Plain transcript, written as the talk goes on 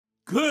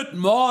Good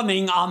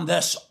morning on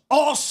this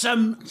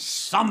awesome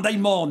Sunday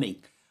morning.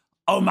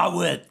 Oh my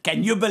word,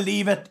 can you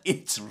believe it?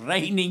 It's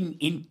raining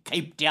in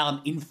Cape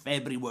Town in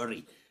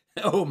February.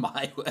 Oh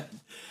my word.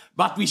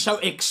 But we're so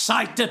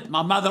excited.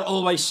 My mother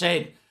always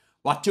said,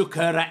 what took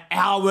her an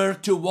hour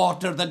to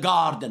water the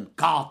garden,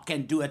 God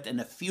can do it in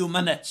a few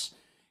minutes.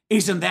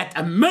 Isn't that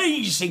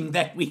amazing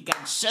that we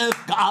can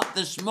serve God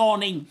this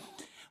morning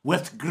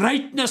with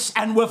greatness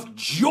and with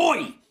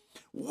joy?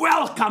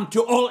 Welcome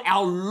to all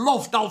our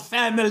Lofdal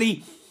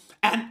family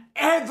and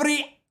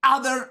every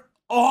other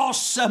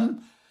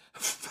awesome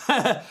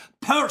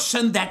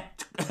person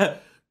that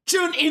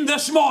tuned in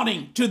this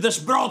morning to this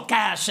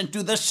broadcast and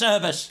to this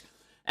service.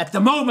 At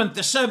the moment,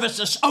 the service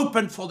is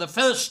open for the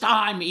first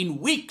time in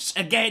weeks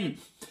again.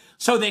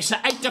 So there's an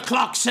 8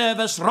 o'clock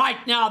service.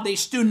 Right now,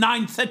 there's two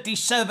 9:30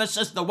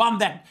 services. The one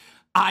that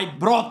I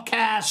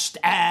broadcast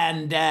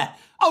and,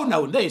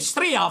 there's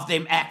three of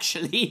them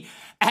actually.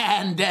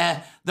 And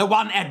the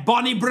one at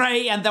Bonnie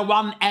Bray and the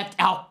one at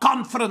our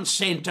conference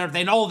center.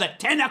 Then all the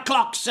 10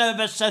 o'clock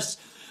services.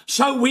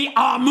 So we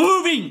are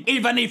moving,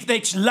 even if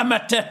there's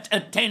limited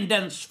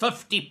attendance,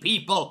 50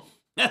 people.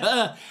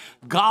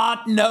 God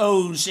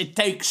knows it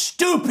takes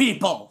two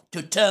people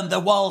to turn the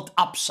world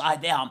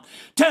upside down.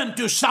 Turn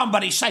to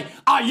somebody, say,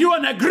 are you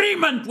in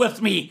agreement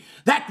with me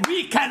that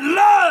we can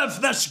live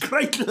this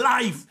great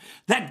life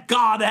that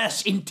God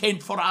has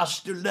intended for us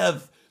to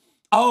live?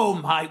 Oh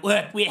my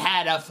word, we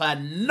had a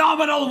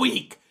phenomenal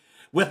week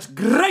with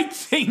great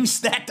things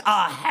that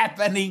are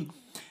happening,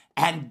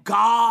 and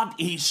God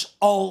is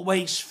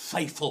always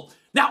faithful.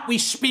 Now we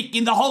speak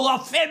in the whole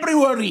of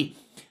February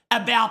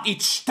about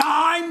it's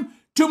time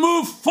to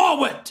move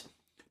forward,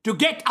 to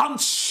get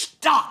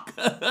unstuck.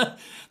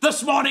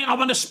 This morning I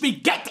want to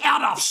speak, get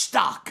out of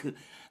stuck,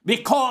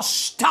 because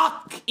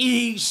stuck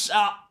is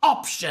an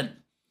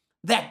option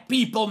that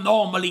people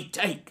normally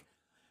take.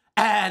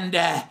 And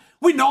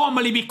we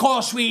normally,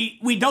 because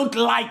we don't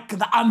like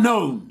the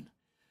unknown,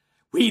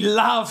 we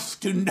love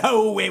to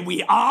know where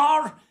we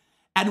are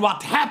and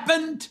what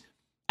happened,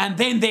 and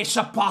then there's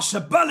a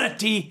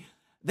possibility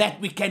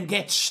that we can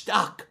get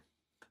stuck.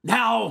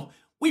 Now,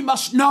 we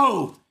must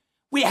know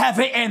we have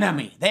an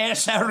enemy.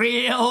 There's a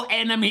real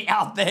enemy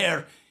out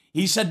there.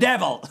 He's a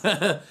devil.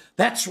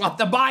 That's what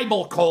the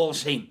Bible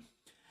calls him.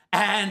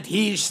 And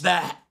he's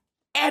the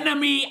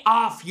enemy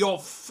of your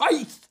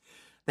faith,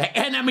 the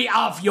enemy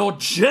of your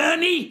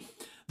journey,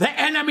 the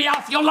enemy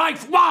of your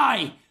life.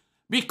 Why?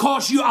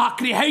 Because you are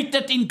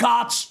created in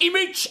God's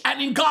image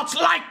and in God's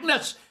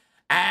likeness.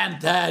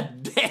 And the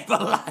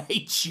devil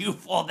hates you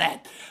for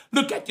that.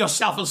 Look at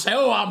yourself and say,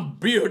 oh, I'm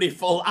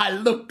beautiful. I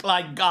look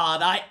like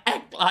God. I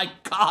act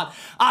like God.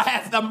 I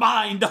have the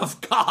mind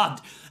of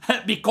God.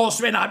 Because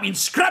when I'm in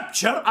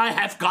Scripture, I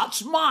have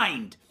God's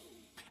mind.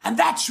 And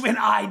that's when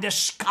I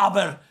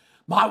discover,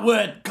 my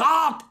word,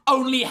 God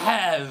only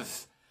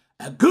have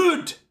a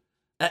good,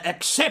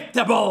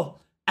 acceptable,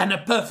 and a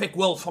perfect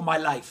will for my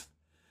life.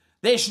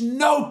 There's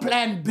no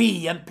plan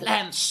B and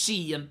plan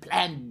C and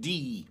plan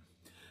D.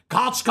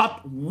 God's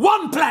got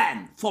one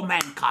plan for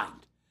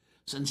mankind.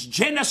 Since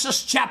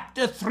Genesis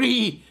chapter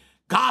 3,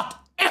 God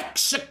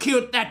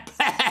executed that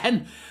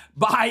plan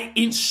by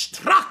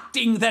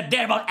instructing the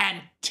devil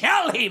and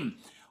tell him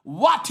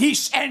what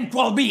his end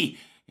will be.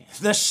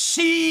 The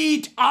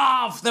seed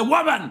of the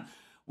woman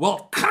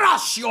will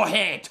crush your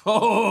head.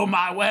 Oh,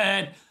 my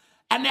word.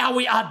 And now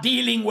we are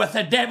dealing with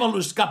a devil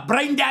who's got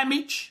brain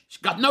damage. He's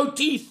got no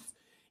teeth.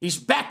 His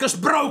back is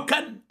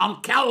broken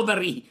on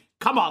Calvary.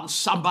 Come on,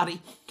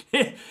 somebody.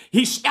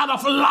 He's out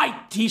of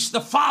light. He's the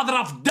father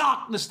of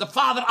darkness, the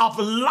father of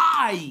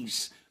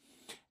lies.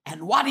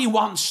 And what he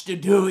wants to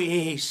do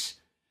is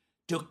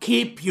to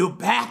keep you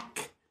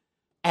back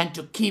and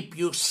to keep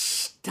you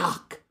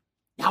stuck.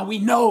 Now we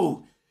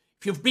know,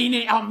 if you've been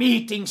in our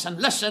meetings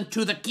and listened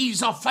to the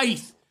keys of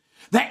faith,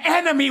 the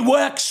enemy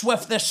works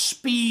with the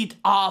speed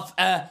of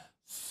a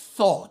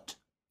thought.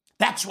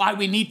 That's why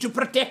we need to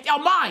protect our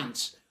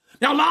minds.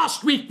 Now,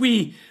 last week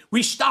we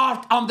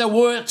start on the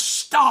word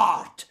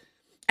start,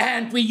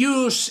 and we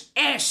use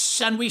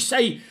S, and we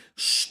say,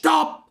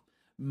 stop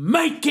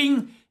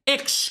making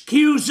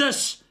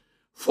excuses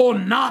for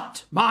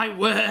not, my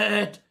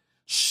word,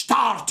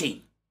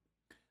 starting.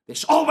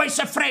 There's always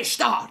a fresh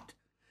start.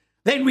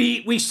 Then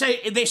we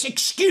say there's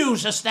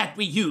excuses that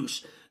we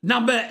use.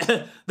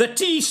 The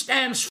T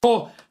stands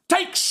for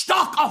take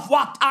stock of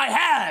what I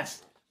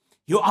have.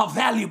 You are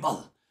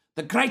valuable.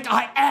 The great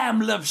I am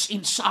lives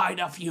inside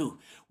of you.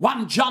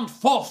 1 John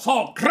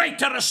 4:4,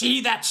 greater is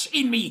he that's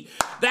in me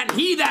than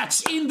he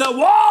that's in the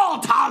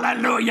world.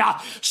 Hallelujah.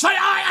 Say,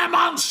 I am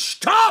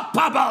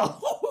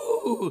unstoppable.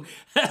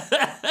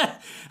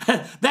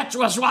 That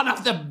was one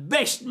of the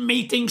best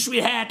meetings we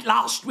had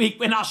last week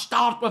when I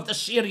start with the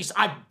series.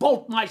 I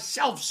built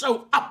myself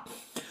so up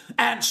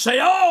and say,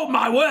 oh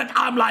my word,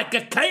 I'm like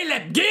a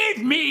Caleb. Give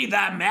me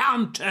the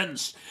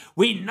mountains.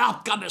 We're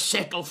not going to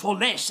settle for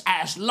less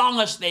as long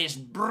as there's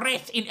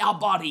breath in our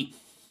body.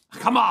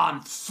 Come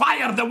on,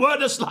 fire. The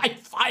word is like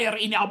fire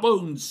in our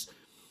bones.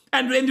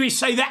 And when we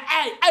say the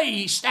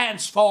A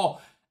stands for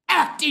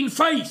act in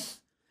faith.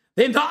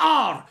 Then the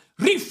R,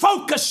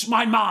 refocus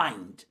my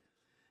mind.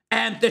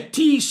 And the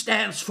T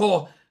stands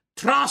for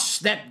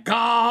trust that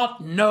God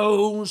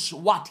knows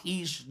what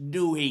he's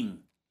doing.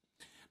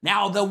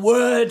 Now the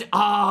word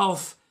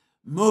of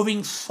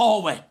moving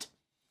forward,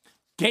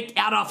 get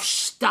out of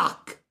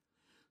stuck.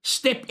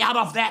 Step out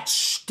of that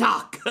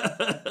stuck.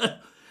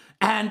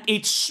 And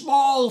it's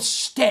small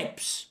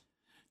steps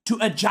to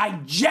a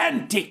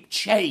gigantic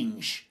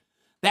change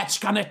that's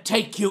going to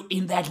take you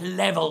in that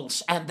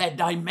levels and that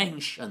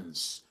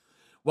dimensions,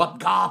 what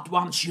God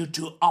wants you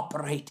to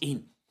operate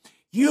in.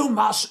 You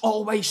must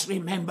always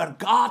remember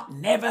God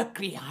never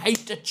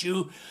created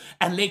you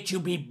and let you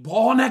be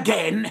born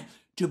again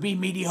to be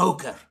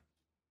mediocre.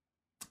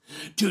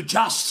 To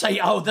just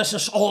say, oh, this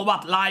is all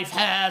what life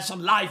has,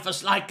 and life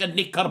is like a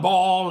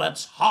knickerball.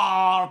 It's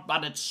hard,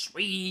 but it's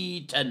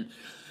sweet, and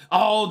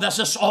oh, this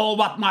is all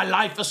what my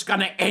life is going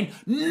to end.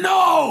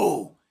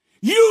 No!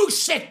 You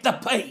set the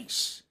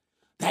pace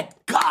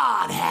that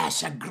God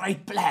has a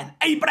great plan.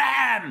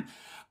 Abraham,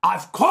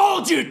 I've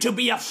called you to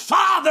be a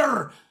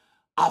father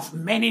of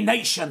many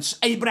nations.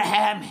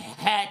 Abraham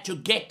had to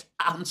get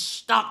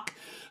unstuck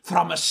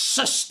from a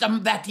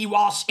system that he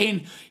was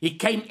in. He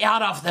came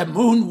out of the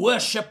moon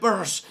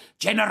worshippers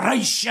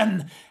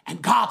generation,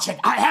 and God said,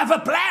 I have a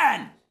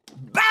plan.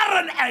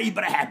 Barren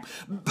Abraham,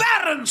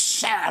 barren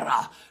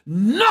Sarah.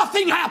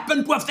 Nothing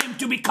happened with them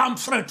to become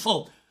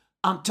fruitful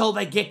until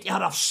they get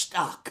out of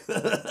stuck.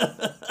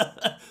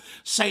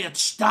 Say,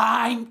 it's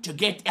time to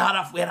get out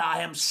of where I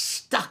am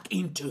stuck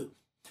into.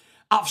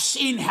 I've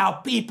seen how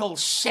people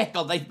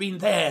settle. They've been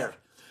there.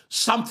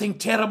 Something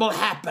terrible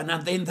happened,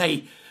 and then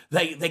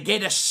they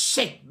get a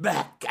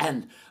setback,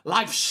 and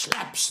life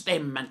slaps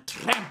them and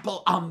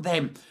trample on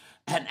them.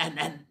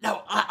 And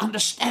no, I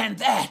understand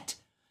that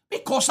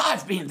because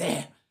I've been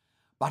there.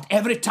 But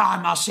every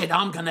time I said,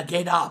 I'm going to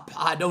get up,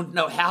 I don't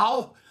know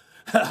how.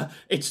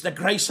 It's the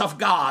grace of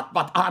God,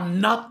 but I'm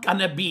not going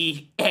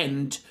to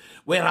end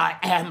where I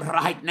am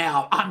right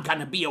now. I'm going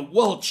to be a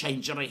world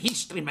changer, a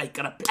history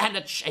maker, a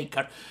planet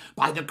shaker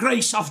by the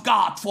grace of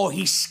God for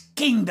his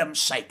kingdom's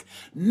sake,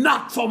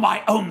 not for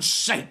my own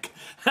sake.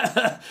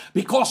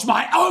 Because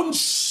my own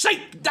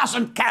sake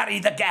doesn't carry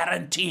the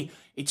guarantee.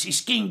 It's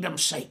his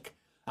kingdom's sake.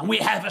 And we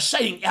have a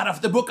saying out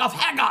of the book of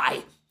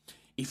Haggai.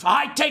 If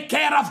I take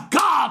care of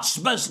God's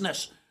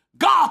business,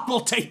 God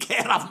will take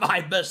care of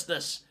my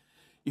business.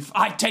 If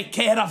I take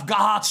care of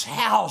God's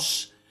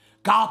house,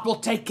 God will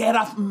take care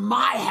of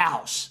my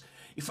house.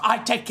 If I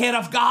take care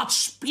of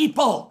God's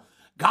people,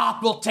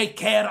 God will take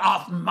care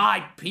of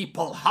my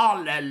people.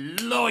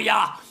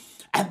 Hallelujah.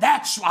 And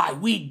that's why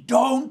we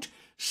don't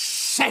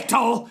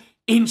settle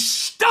in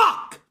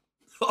stuck.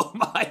 Oh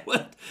my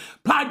word.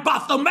 Like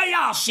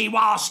Bartimaeus, he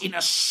was in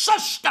a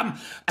system,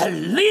 a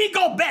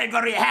legal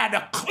beggar. He had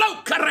a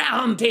cloak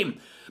around him.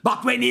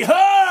 But when he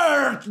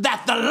heard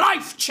that the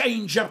life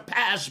changer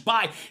passed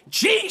by,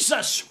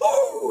 Jesus,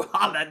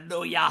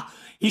 hallelujah,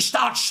 he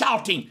starts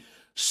shouting,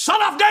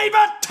 Son of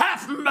David,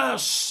 have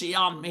mercy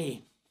on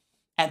me.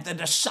 And the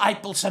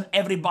disciples and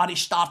everybody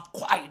start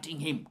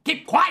quieting him.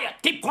 Keep quiet,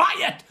 keep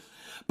quiet.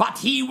 But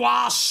he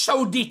was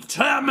so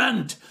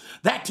determined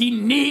that he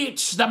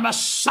needs the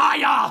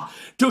Messiah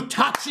to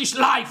touch his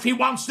life. He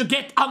wants to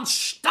get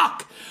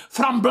unstuck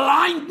from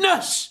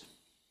blindness.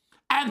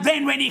 And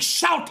then when he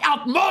shout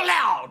out more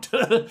loud,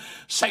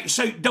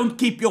 say, don't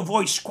keep your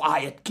voice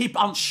quiet. Keep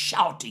on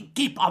shouting,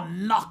 keep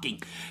on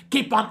knocking,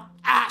 keep on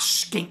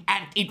asking,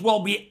 and it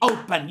will be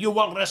open. You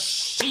will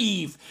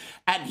receive,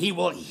 and he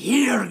will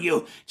hear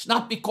you. It's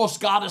not because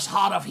God is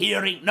hard of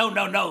hearing. No.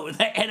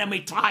 The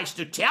enemy tries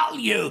to tell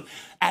you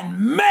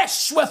and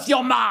mess with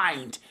your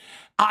mind.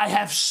 I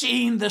have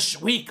seen this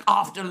week,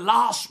 after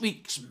last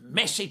week's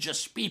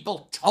messages,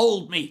 people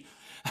told me,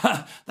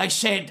 they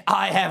said,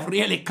 I have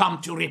really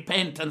come to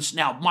repentance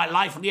now. My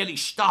life really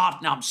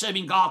started now. I'm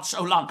serving God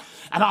so long.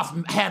 And I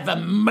have a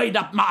made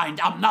up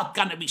mind. I'm not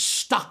going to be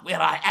stuck where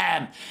I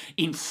am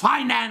in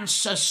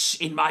finances,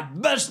 in my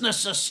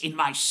businesses, in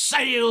my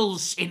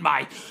sales, in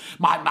my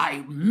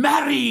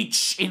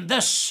marriage, in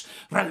this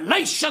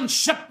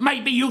relationship.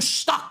 Maybe you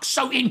stuck.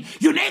 So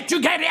you need to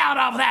get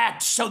out of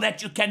that so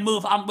that you can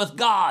move on with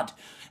God.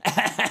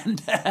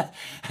 And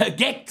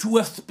get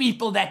with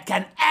people that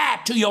can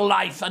add to your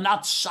life and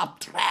not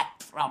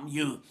subtract from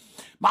you.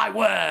 My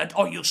word,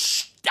 or you're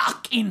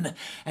stuck in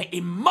an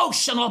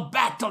emotional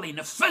battle, in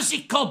a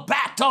physical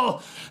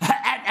battle,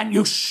 and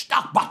you're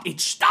stuck. But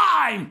it's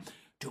time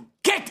to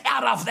get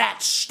out of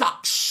that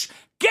stuck.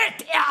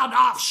 Get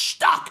out of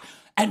stuck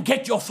and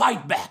get your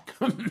fight back.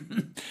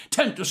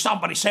 Turn to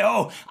somebody, say,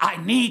 oh, I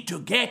need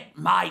to get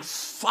my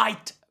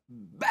fight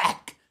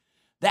back.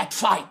 That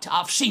fight,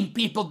 I've seen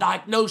people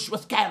diagnosed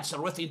with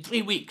cancer within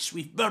 3 weeks.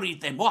 We've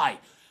buried them. Why?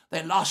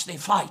 They lost their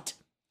fight.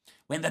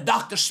 When the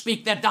doctors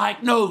speak their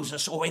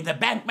diagnosis, or when the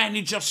bank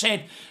manager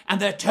said,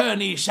 and the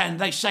attorneys, and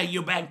they say,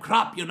 you're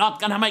bankrupt, you're not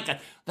going to make it,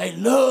 they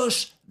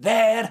lose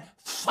their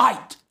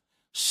fight.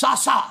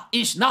 Sasa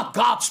is not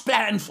God's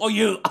plan for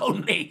you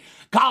only.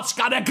 God's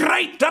got a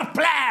greater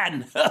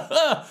plan.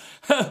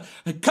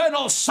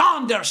 Colonel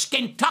Sanders,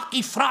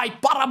 Kentucky Fried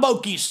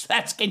Paramokis,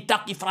 that's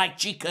Kentucky Fried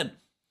Chicken.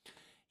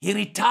 He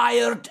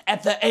retired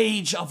at the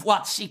age of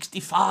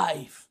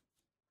 65,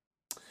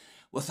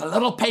 with a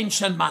little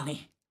pension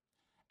money.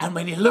 And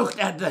when he looked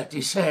at that,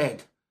 he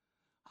said,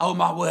 oh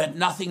my word,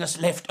 nothing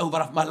is left over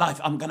of my life.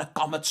 I'm going to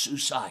commit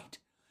suicide.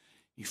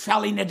 He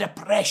fell in a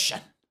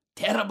depression,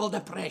 terrible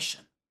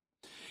depression.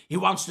 He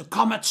wants to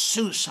commit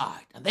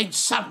suicide. And then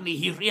suddenly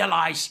he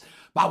realized,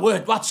 my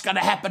word, what's going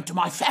to happen to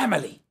my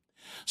family?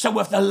 So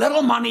with the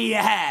little money he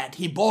had,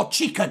 he bought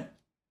chicken.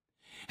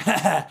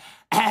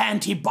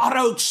 And he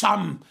borrowed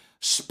some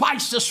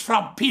spices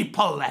from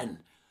people and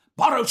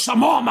borrowed some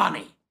more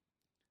money.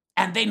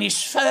 And then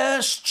his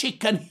first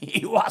chicken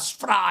he was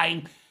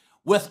frying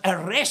with a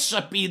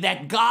recipe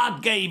that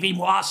God gave him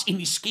was in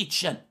his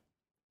kitchen.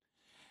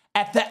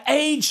 At the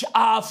age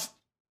of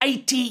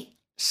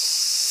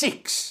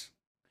 86,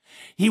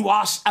 he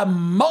was a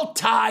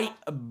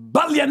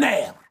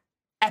multi-billionaire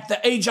at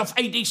the age of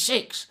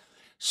 86.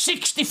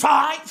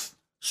 65,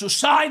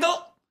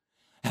 suicidal.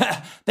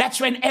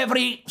 That's when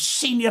every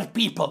senior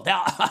people,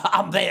 now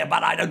I'm there,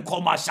 but I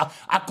call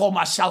myself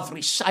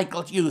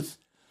recycled youth.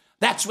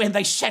 That's when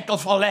they settle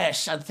for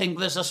less and think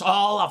this is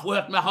all, I've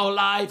worked my whole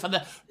life.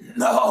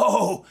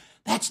 No,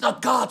 that's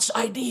not God's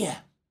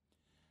idea.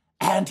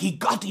 And he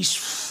got his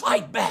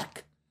fight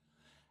back.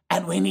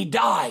 And when he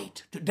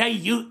died, today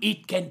you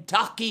eat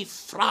Kentucky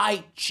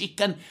Fried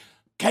Chicken,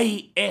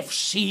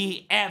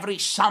 KFC every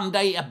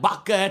Sunday, a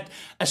bucket,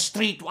 a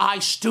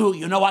streetwise stew.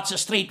 You know what's a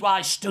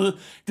streetwise stew?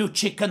 Two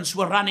chickens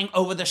were running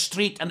over the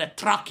street and a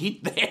truck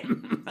hit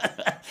them.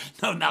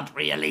 No, not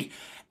really.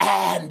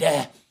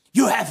 And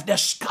you have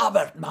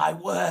discovered, my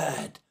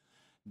word,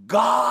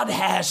 God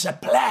has a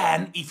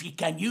plan if he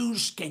can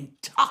use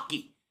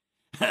Kentucky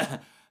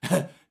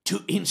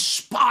to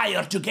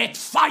inspire, to get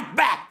fight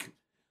back.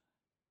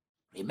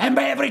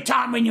 Remember every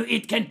time when you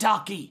eat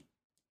Kentucky,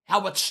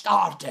 how it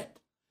started.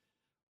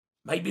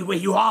 Maybe where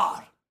you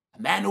are,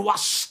 a man who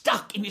was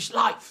stuck in his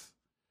life.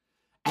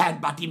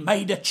 But he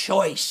made a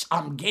choice.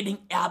 I'm getting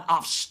out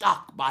of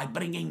stuck by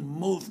bringing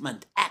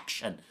movement,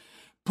 action.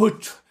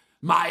 Put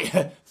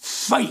my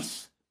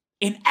faith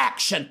in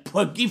action.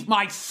 Give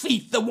my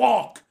feet the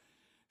walk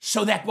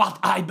so that what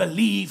I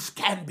believe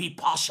can be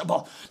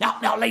possible.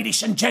 Now,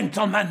 ladies and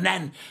gentlemen,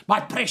 and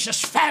my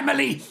precious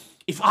family,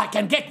 if I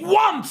can get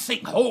one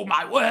thing, oh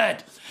my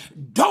word,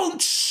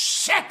 don't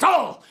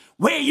settle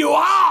where you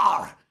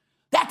are.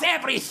 That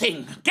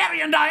everything,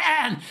 Gary and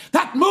Diane,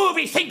 that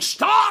movie thing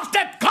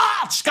started,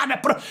 God's going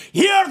to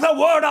hear the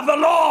word of the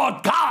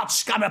Lord.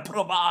 God's going to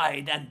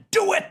provide and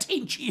do it.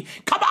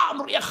 Come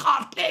on,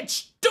 Richard,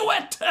 let's do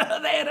it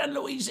there in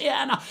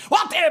Louisiana.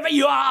 Whatever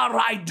you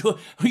are,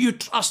 you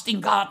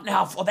trusting God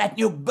now for that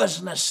new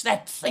business,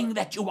 that thing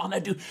that you want to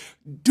do.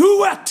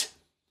 Do it,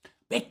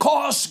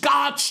 because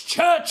God's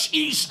church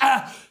is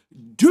a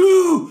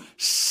do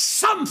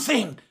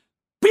something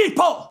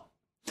people.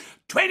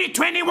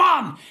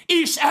 2021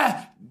 is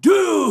a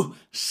do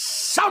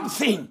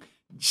something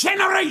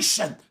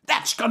generation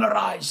that's going to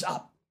rise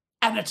up.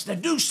 And it's the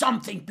do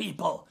something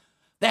people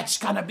that's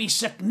going to be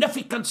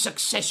significant,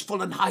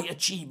 successful, and high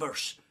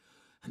achievers.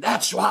 And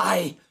that's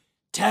why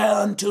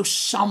turn to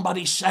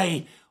somebody,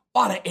 say,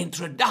 what an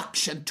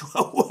introduction to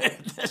a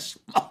word this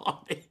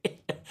morning.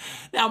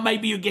 Now,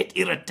 maybe you get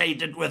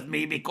irritated with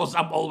me because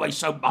I'm always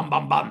so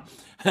bum.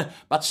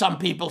 But some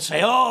people say,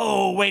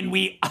 oh, when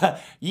we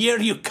hear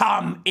you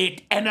come,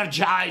 it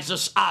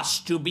energizes us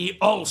to be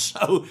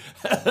also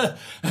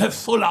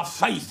full of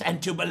faith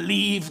and to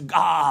believe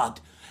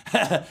God.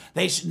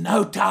 There's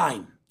no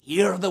time.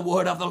 Hear the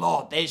word of the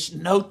Lord. There's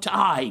no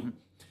time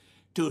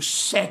to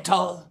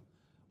settle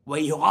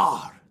where you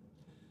are.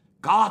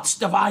 God's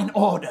divine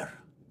order,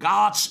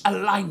 God's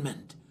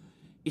alignment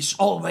is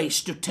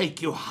always to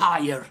take you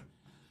higher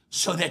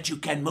so that you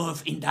can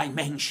move in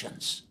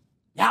dimensions.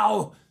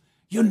 Now,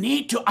 you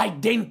need to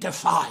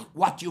identify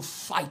what you're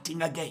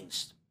fighting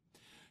against.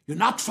 You're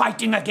not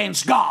fighting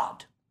against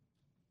God.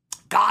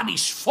 God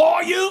is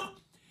for you.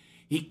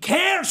 He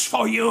cares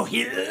for you.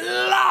 He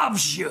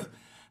loves you.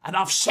 And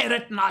I've said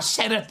it, and I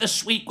said it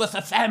this week with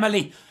a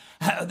family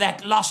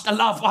that lost a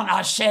loved one.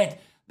 I said,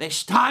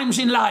 there's times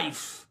in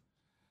life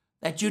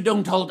that you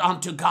don't hold on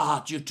to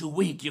God. You're too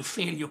weak. You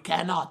feel you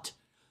cannot.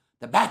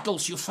 The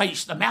battles you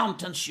face, the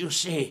mountains you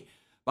see,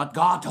 but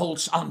God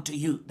holds on to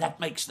you. That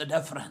makes the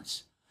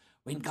difference.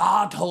 When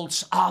God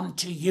holds on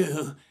to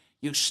you,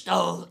 you're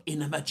still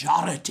in a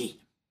majority.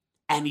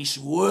 And his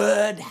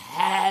word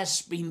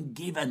has been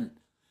given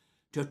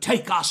to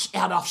take us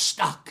out of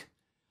stuck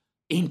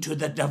into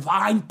the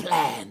divine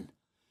plan,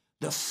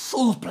 the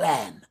full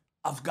plan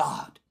of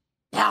God.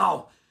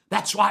 Now,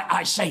 that's why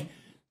I say,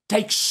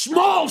 take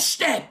small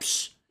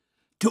steps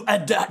to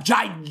a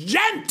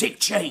gigantic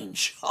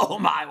change. Oh,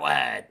 my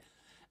word.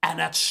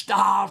 And it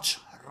starts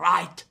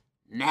right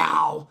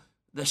now,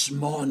 this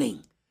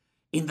morning,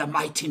 in the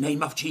mighty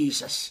name of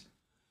Jesus.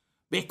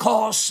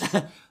 Because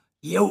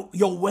your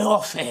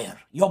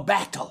warfare, your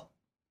battle,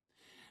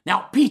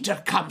 Now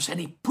Peter comes and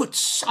he puts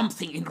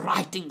something in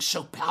writing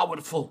so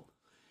powerful.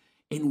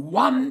 In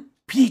 1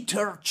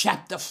 Peter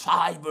chapter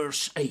 5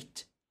 verse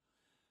 8.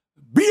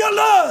 Be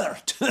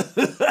alert!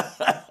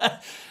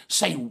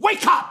 Say,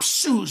 wake up,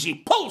 Susie.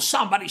 Pull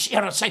somebody's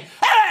ear and say,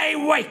 hey,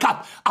 wake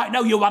up. I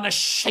know you want to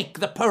shake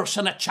the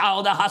person, a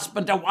child, a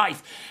husband, a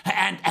wife.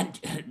 And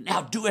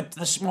now do it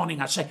this morning.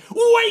 I say,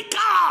 wake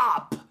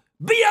up.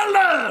 Be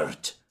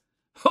alert.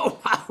 Oh,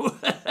 my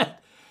word.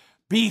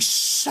 Be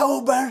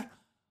sober-minded.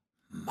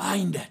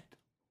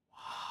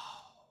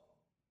 Wow.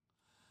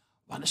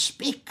 Want to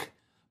speak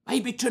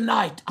maybe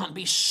tonight on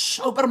be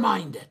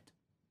sober-minded.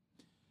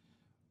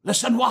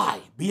 Listen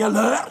why. Be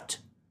alert.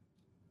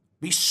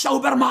 Be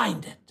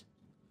sober-minded,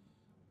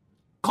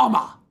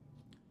 comma,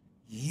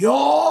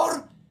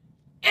 your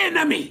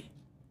enemy.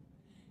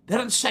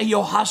 Didn't say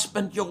your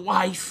husband, your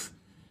wife,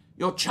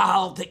 your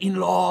child, the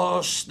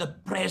in-laws, the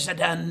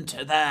president,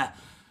 the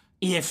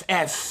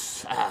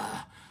EFF,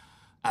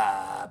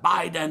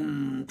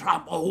 Biden,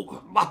 Trump, or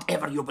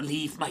whatever you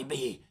believe may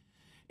be.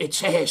 It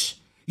says,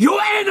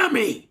 your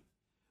enemy,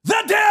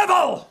 the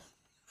devil.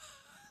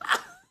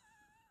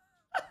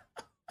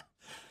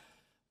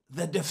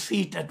 The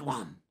defeated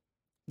one.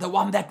 The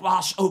one that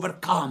was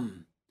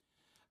overcome.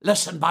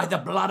 Listen, by the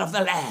blood of the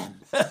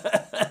Lamb.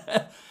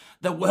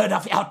 The word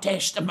of our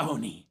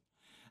testimony.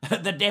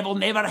 The devil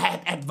never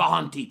had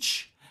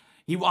advantage.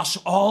 He was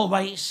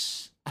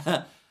always,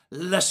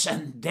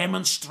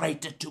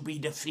 demonstrated to be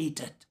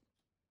defeated.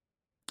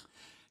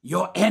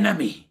 Your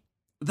enemy,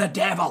 the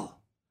devil,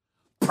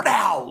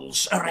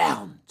 prowls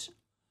around.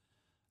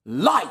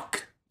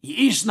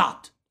 He is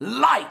not,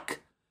 like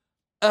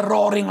a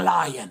roaring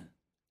lion.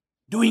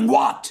 Doing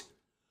what?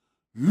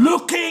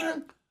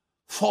 Looking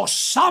for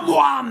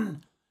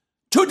someone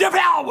to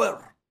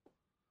devour.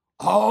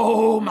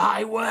 Oh,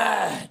 my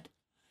word.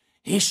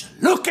 He's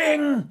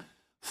looking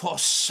for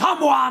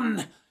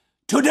someone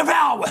to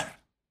devour.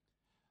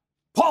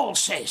 Paul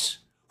says,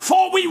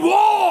 for we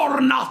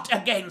war not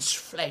against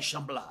flesh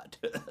and blood.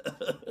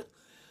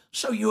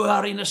 So you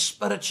are in a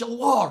spiritual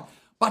war,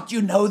 but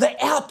you know the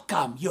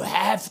outcome. You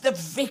have the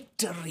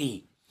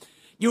victory.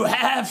 You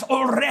have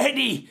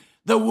already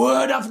the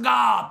word of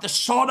God, the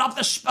sword of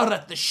the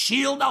Spirit, the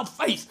shield of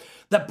faith,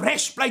 the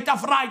breastplate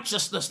of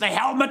righteousness, the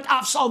helmet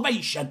of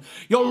salvation,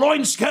 your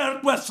loins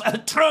girt with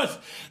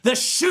truth, the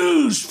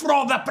shoes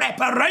for the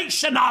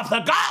preparation of the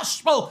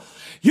gospel.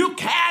 You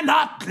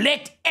cannot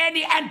let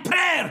and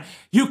prayer,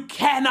 you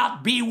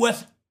cannot be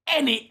with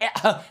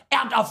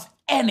out of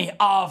any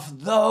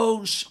of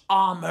those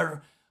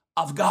armor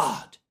of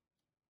God.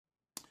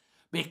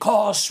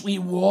 Because we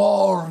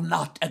war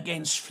not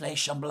against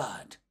flesh and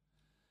blood.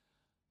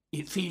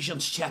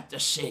 Ephesians chapter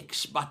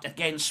 6, but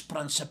against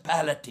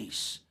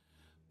principalities,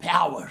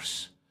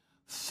 powers,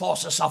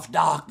 forces of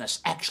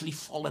darkness, actually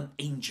fallen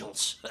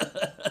angels.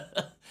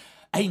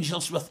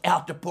 Angels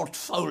without a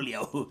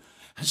portfolio,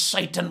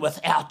 Satan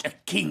without a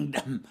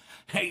kingdom.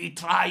 He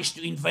tries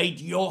to invade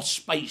your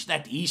space,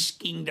 that his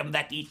kingdom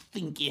that he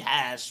thinks he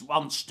has,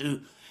 wants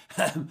to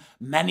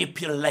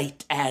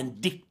manipulate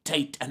and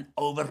dictate and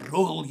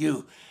overrule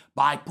you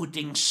by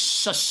putting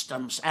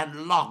systems and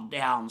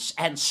lockdowns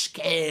and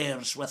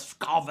scares with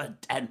COVID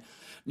and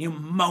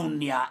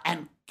pneumonia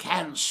and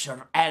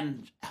cancer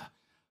and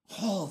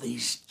all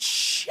this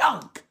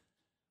junk,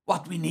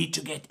 what we need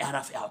to get out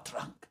of our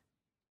trunk.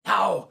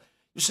 Now,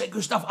 you say,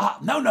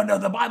 Gustav, no,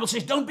 the Bible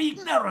says don't be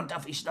ignorant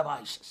of his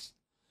devices.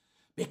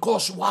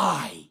 Because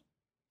why?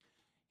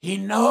 He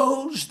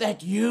knows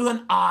that you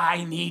and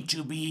I need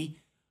to be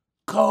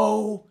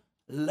co-laborers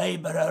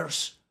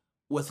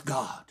with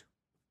God.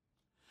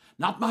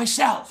 Not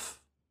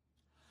myself.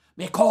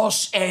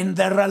 Because in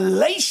the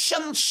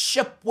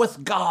relationship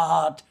with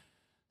God,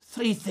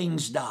 3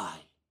 things die.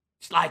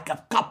 It's like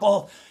a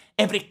couple.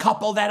 Every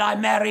couple that I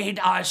married,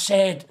 I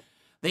said,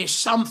 there's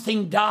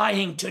something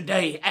dying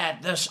today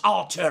at this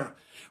altar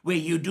where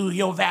you do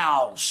your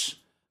vows.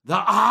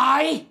 The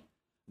I,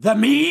 the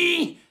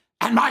me,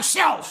 and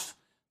myself.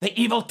 The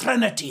evil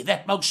trinity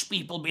that most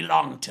people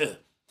belong to.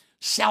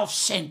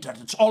 Self-centered.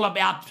 It's all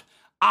about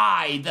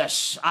I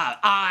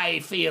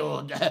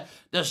feel,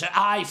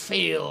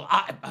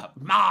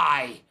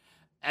 my,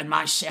 and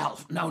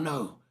myself.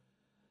 No.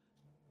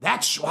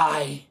 That's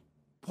why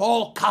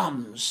Paul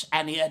comes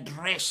and he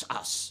addresses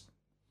us.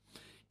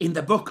 In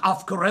the book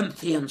of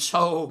Corinthians,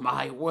 oh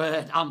my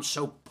word, I'm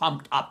so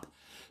pumped up.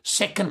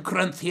 2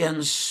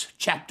 Corinthians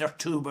chapter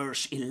 2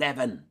 verse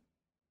 11.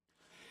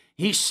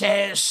 He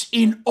says,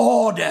 in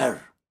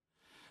order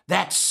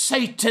that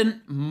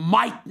Satan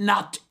might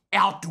not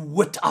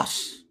outwit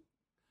us.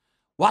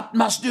 What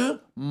must do?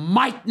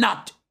 Might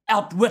not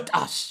outwit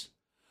us.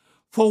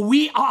 For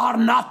we are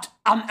not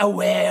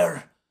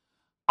unaware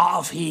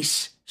of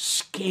his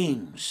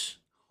schemes.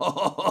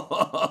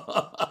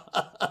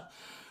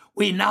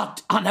 We're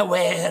not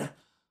unaware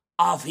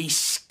of his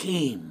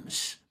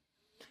schemes.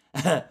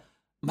 The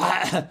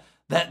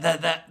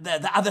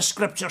other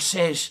scripture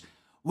says,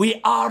 we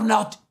are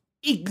not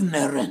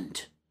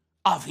ignorant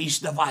of his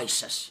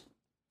devices.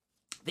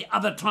 The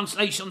other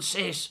translation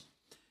says,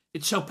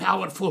 It's so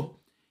powerful.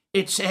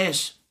 It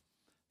says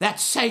that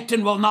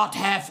Satan will not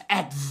have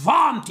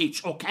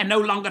advantage, or can no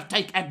longer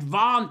take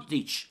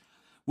advantage,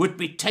 would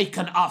be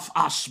taken off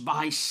us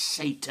by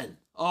Satan.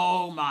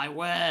 Oh my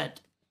word.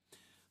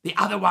 The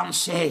other one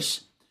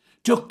says,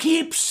 to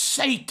keep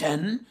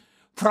Satan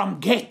from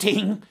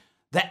getting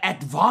the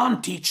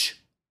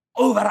advantage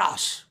over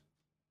us.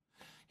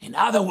 In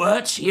other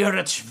words, here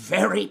it's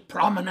very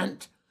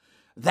prominent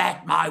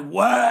that my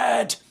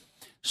word,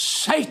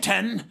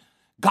 Satan,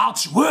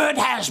 God's word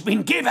has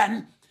been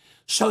given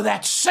so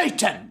that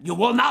Satan, you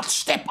will not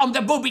step on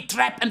the booby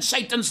trap and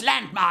Satan's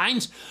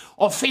landmines,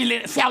 or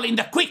fell in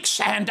the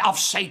quicksand of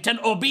Satan,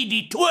 or be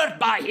detoured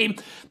by him.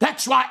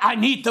 That's why I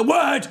need the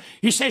word.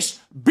 He says,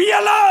 be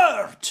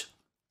alert,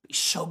 be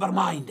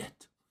sober-minded,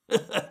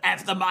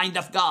 have the mind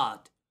of God.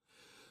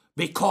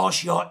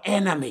 Because your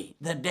enemy,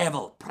 the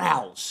devil,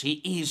 prowls.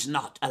 He is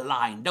not a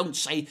lion. Don't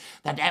say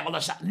the devil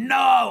is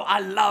no, I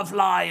love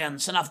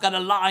lions, and I've got a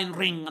lion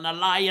ring and a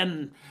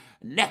lion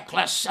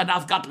necklace, and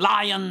I've got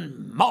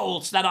lion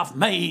molds that I've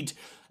made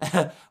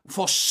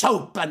for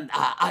soap, and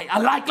I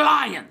like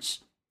lions.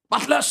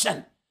 But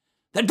listen,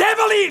 the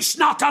devil is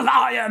not a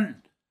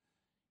lion.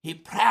 He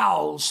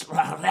prowls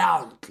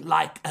around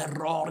like a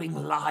roaring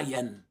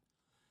lion,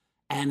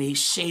 and he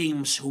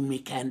seems whom he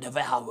can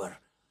devour.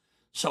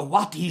 So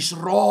what his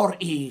roar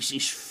is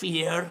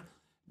fear,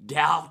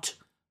 doubt,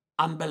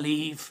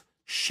 unbelief,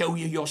 show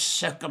you your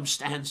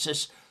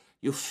circumstances.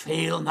 You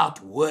feel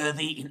not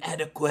worthy,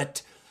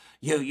 inadequate.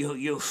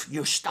 You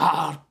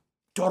start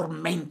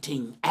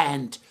tormenting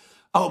and,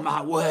 oh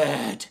my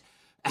word,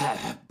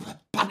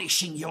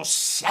 punishing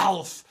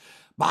yourself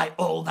by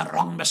all the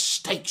wrong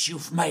mistakes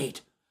you've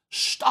made.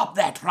 Stop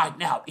that right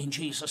now in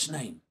Jesus'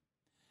 name.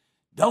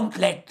 Don't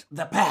let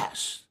the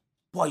past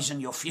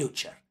poison your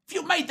future. If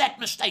you made that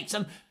mistake,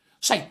 then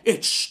say,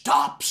 it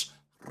stops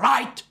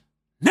right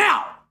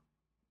now,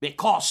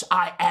 because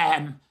I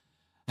am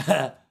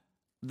the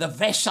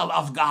vessel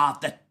of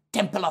God, the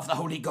temple of the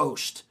Holy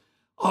Ghost.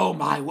 Oh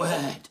my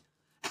word.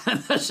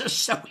 This is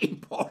so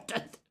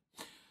important.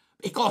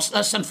 Because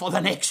listen, for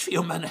the next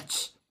few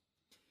minutes,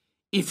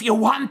 if you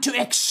want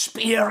to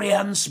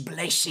experience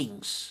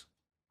blessings,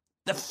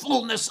 the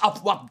fullness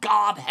of what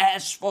God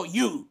has for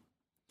you,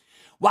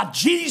 what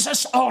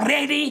Jesus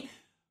already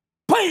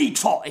paid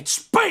for, it's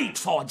paid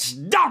for, it's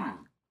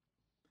done.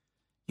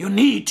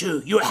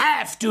 You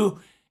have to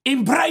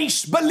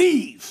embrace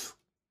belief.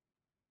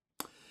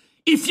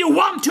 If you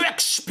want to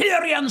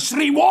experience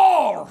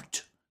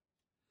reward,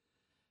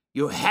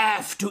 you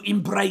have to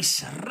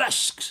embrace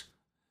risks.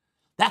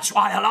 That's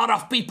why a lot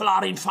of people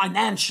are in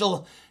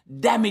financial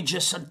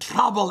damages and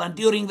trouble, and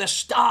during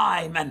this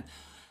time, and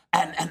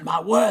my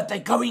word, they're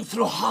going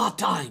through hard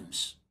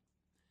times.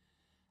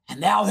 And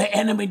now the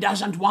enemy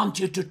doesn't want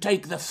you to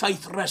take the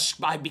faith risk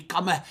by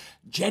become a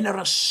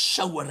generous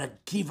sower, a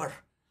giver.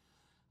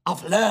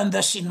 I've learned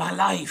this in my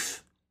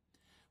life.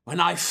 When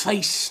I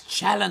face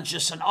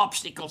challenges and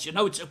obstacles,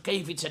 it's okay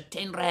if it's a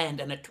 10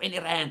 rand and a 20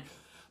 rand,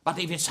 but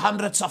if it's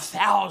hundreds of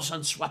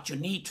thousands, what you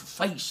need to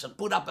face and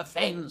put up a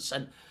fence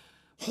and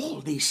all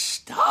this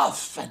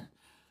stuff and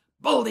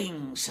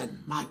buildings,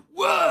 and my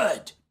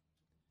word,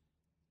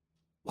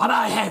 what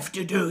I have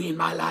to do in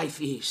my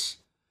life is,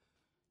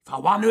 if I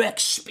want to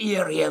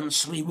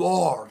experience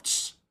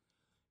rewards,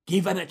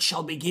 given it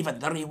shall be given,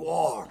 the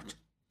reward.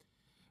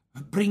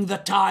 Bring the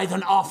tithe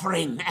and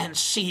offering and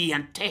see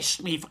and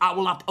test me if I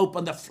will not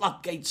open the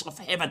floodgates of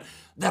heaven.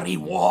 The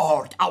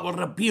reward. I will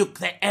rebuke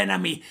the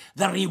enemy.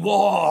 The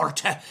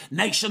reward.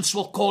 Nations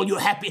will call you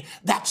happy.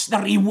 That's the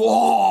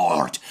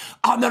reward.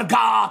 Honor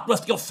God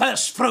with your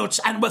first fruits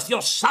and with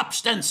your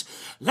substance.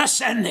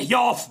 Listen,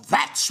 your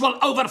vats will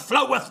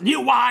overflow with new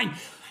wine,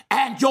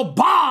 and your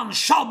barns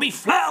shall be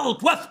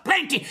filled with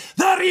plenty.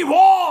 The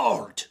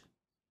reward.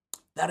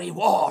 The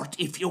reward.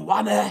 If you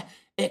want to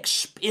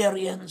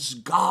experience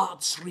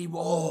God's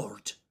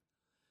reward,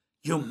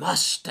 you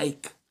must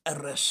take a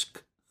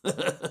risk.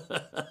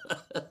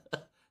 The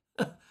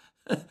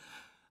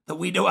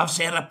widow of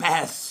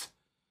Zarephath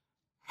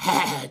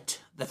had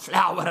the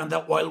flour and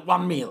the oil,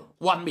 one meal.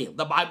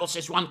 The Bible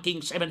says 1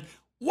 Kings 7,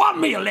 1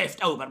 meal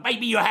left over.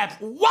 Maybe you have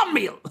 1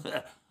 meal.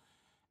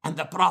 And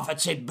the prophet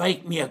said,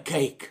 bake me a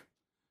cake.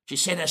 She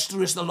said, as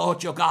true as the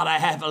Lord your God, I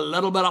have a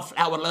little bit of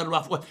flour, a little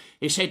bit of oil.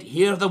 He said,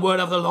 hear the word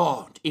of the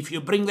Lord. If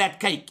you bring that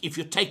cake, if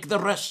you take the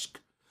risk,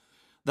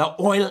 the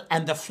oil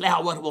and the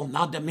flour will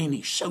not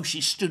diminish. So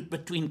she stood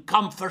between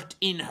comfort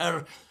in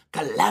her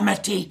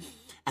calamity.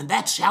 And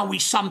that's how we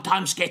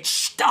sometimes get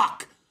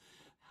stuck.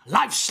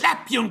 Life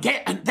slap you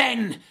and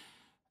then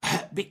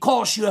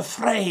because you're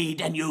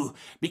afraid and you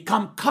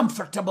become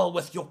comfortable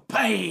with your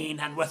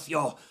pain and with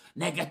your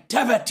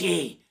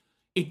negativity,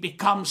 it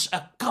becomes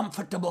a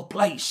comfortable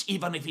place,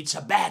 even if it's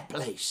a bad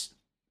place.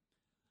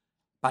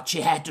 But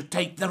she had to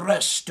take the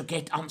risk to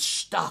get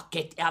unstuck,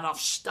 get out of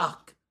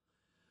stuck,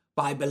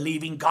 by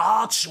believing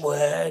God's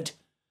word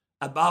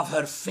above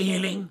her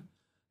feeling,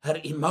 her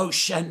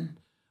emotion,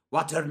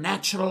 what her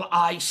natural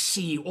eyes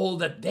see, all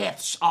the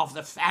deaths of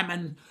the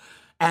famine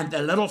and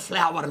the little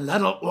flour,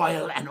 little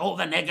oil, and all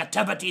the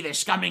negativity.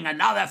 There's coming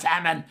another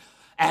famine,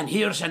 and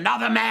here's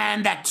another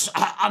man that's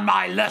on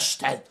my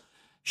list. And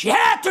she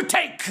had to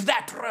take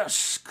that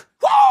risk.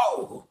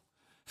 Whoa!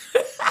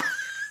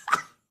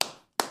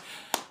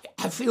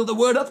 I feel the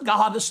word of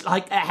God is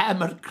like a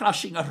hammer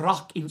crushing a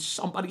rock in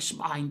somebody's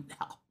mind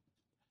now.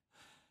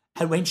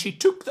 And when she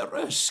took the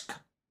risk,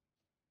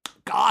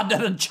 God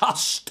didn't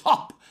just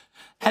stop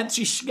and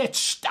she gets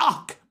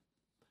stuck.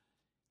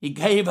 He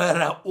gave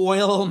her an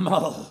oil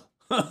mill,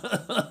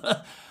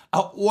 an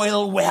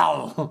oil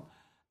well,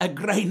 a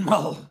grain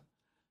mill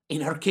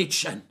in her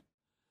kitchen.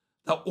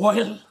 The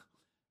oil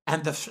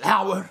and the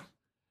flour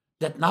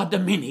did not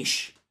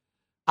diminish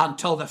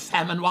until the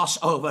famine was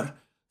over,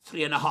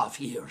 3.5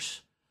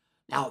 years.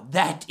 Now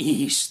that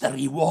is the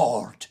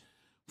reward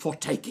for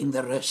taking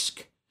the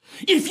risk.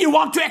 If you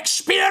want to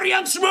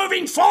experience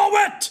moving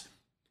forward,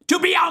 to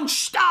be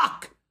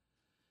unstuck,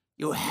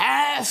 you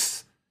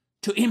have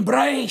to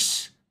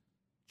embrace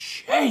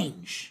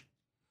change.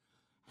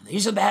 And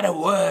isn't that a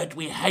word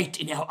we hate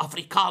in our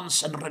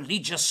Afrikaans and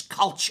religious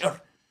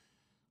culture?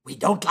 We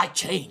don't like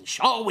change.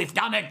 Oh, we've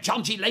done it.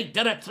 John G. Lake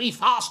did it. 3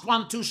 fast,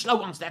 1, 2 slow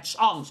ones. That's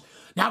songs.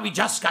 Now we're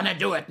just going to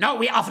do it. No,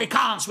 we're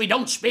Afrikaans. We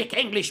don't speak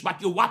English,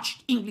 but you watch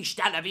English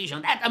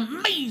television. That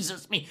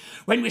amazes me.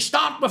 When we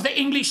start with the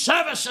English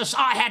services,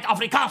 I had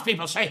Afrikaans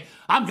people say,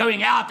 I'm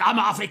going out. I'm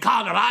an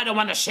Afrikaner. I don't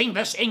want to sing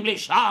this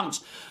English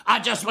songs. I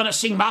just want to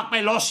sing Maak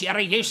my los, Here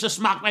Jesus,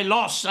 maak my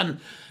los. And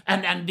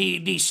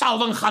die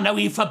salwing gaan nou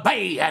hier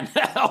verby. And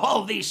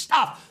all these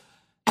stuff.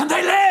 And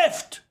they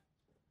left.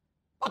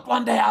 But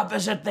one day I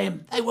visited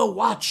them. They were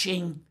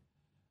watching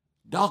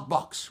Dog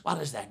Box.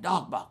 What is that?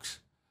 Dog Box.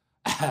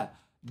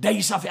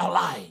 Days of Our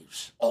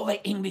Lives. All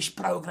the English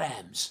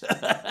programs.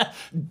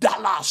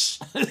 Dallas.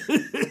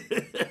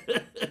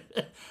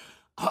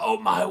 Oh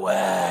my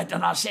word.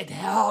 And I said,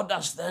 how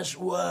does this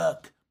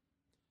work?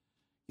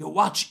 You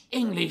watch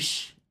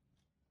English,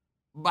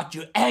 but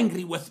you're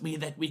angry with me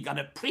that we're going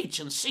to preach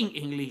and sing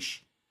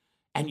English.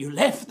 And you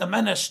left the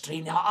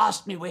ministry. Now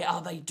ask me, where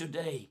are they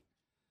today?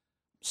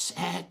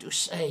 Sad to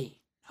say,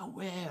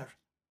 nowhere.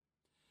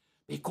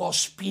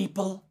 Because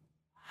people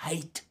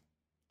hate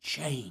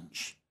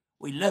change.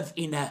 We live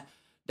in a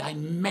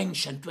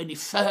dimension,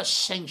 21st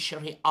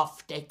century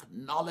of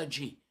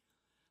technology.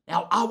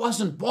 Now, I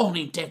wasn't born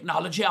in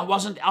technology. I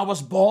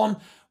was born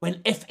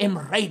when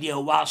FM radio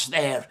was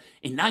there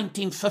in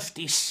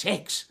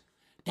 1956.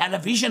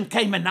 Television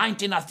came in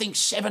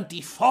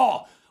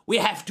 1974. We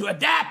have to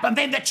adapt, and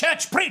then the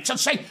church preach and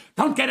say,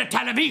 don't get a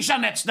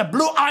television, it's the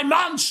blue eye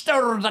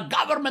monster, the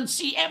government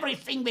see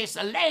everything, there's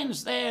a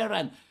lens there,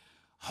 and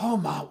oh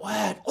my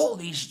word, all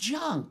this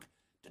junk.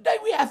 Today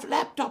we have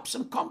laptops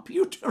and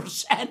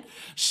computers and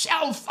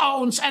cell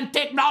phones and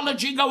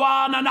technology go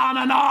on and on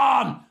and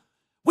on.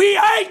 We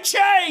hate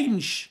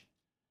change.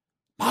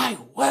 My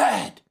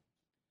word.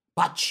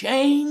 But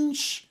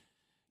change,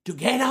 to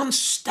get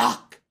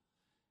unstuck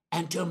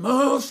and to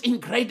move in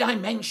great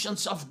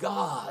dimensions of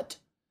God,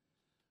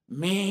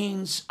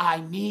 means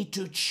I need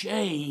to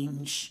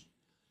change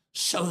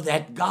so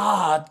that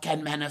God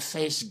can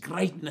manifest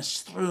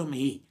greatness through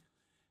me.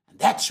 And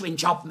that's when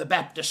John the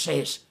Baptist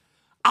says,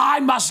 I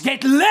must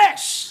get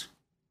less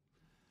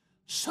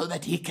so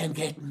that he can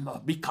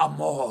become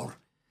more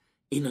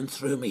in and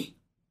through me.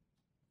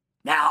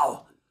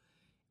 Now,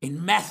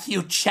 in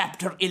Matthew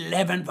chapter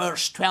 11,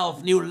 verse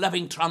 12, New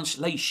Living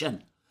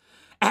Translation,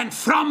 and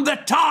from the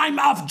time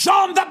of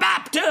John the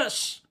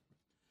Baptist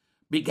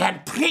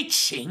began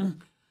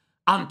preaching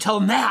until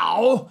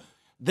now,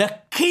 the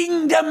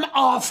kingdom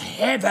of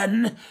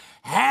heaven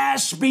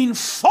has been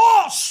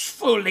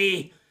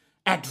forcefully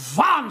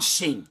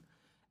advancing,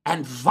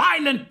 and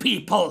violent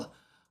people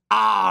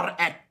are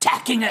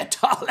attacking it.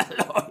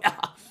 Hallelujah.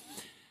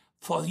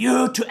 For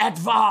you to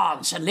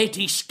advance and let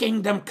his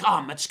kingdom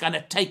come, it's going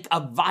to take a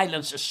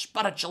violence, a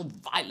spiritual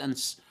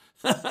violence.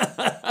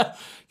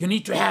 You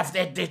need to have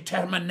that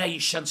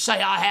determination.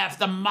 Say, I have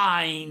the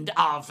mind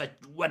of a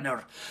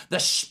winner, the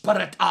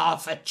spirit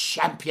of a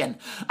champion.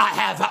 I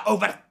have an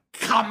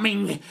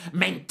overcoming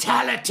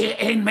mentality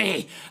in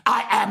me.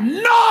 I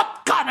am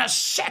not going to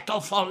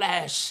settle for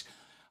less.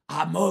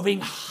 I'm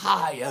moving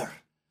higher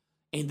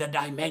in the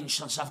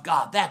dimensions of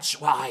God. That's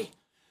why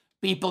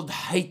people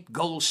hate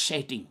goal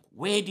setting.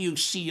 Where do you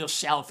see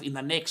yourself in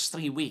the next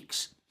 3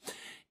 weeks?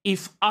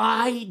 If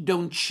I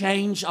don't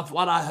change of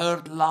what I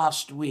heard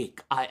last week,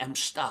 I am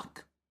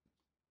stuck.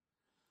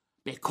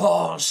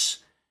 Because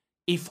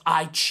if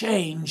I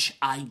change,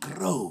 I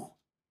grow.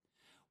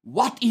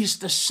 What is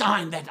the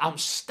sign that I'm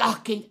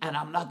stuck and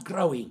I'm not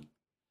growing?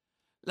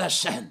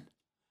 Listen,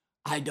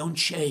 I don't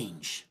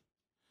change.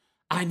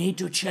 I need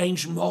to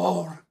change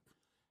more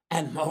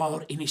and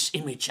more in his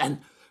image.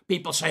 And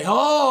people say,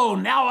 oh,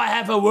 now I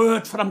have a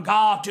word from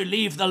God to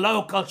leave the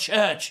local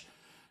church.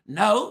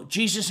 No,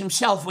 Jesus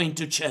himself went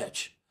to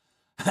church.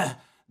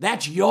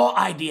 That's your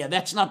idea.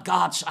 That's not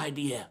God's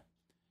idea.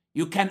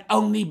 You can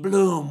only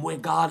bloom where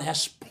God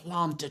has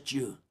planted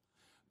you.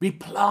 Be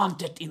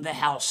planted in the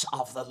house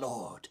of the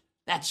Lord.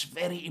 That's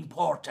very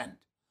important.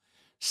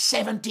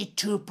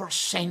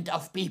 72%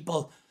 of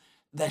people,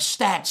 the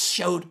stats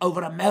showed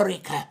over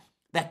America,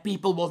 that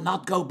people will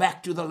not go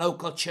back to the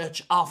local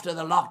church after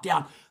the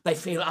lockdown. They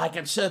feel, I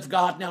can serve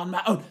God now on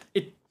my own.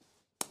 It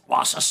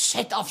was a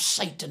set of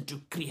Satan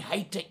to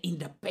create an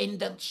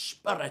independent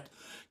spirit,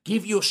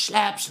 give you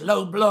slaps,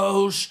 low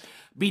blows,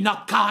 be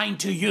not kind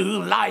to you,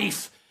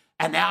 life,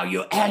 and now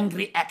you're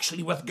angry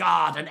actually with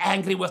God and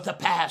angry with the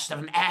pastor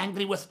and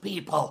angry with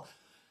people.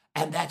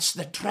 And that's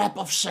the trap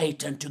of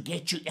Satan, to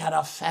get you out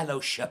of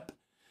fellowship,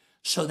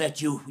 so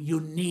that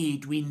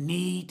we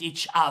need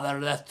each other.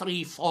 The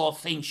 3, 4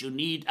 things you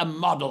need: a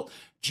model.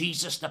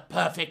 Jesus, the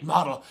perfect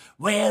model.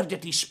 Where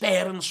did his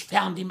parents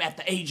found him at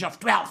the age of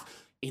 12?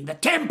 In the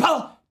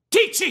temple,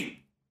 teaching.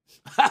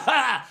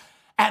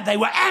 And they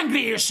were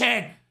angry. He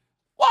said,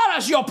 what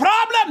is your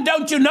problem?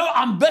 Don't you know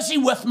I'm busy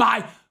with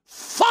my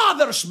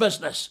Father's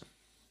business?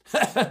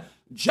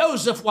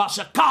 Joseph was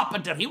a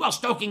carpenter. He was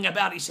talking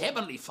about his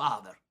heavenly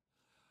Father.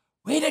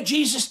 Where did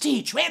Jesus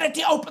teach? Where did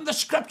he open the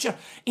scripture?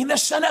 In the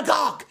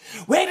synagogue.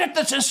 Where did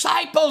the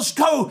disciples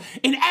go?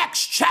 In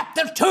Acts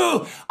chapter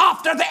 2,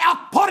 after the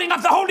outpouring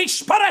of the Holy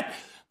Spirit.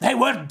 They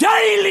were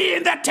daily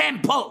in the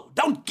temple.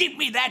 Don't give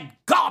me that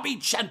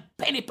garbage and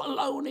penny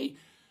baloney.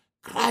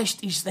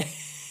 Christ is the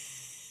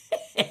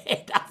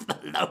head of the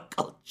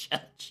local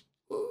church.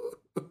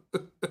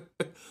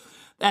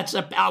 That's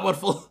a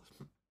powerful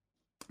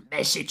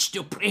message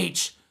to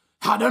preach.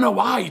 I don't know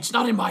why it's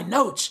not in my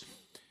notes.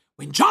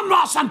 When John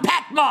was on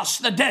Patmos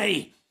the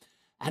day,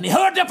 and he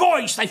heard a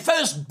voice, they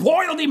first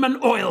boiled him in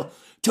oil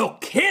to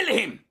kill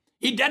him.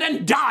 He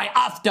didn't die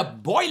after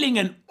boiling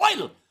in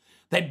oil.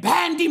 They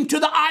banned him to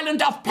the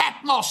island of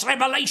Patmos,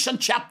 Revelation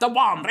chapter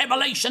 1,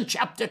 Revelation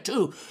chapter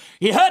 2.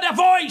 He heard a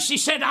voice. He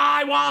said,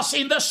 I was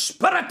in the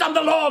Spirit on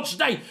the Lord's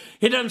day.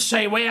 He didn't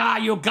say, where are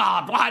you,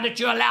 God? Why did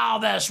you allow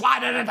this? Why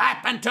did it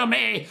happen to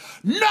me?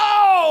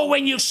 No,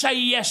 when you say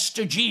yes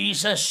to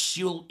Jesus,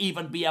 you'll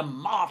even be a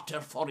martyr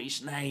for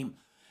his name.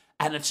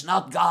 And it's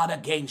not God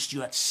against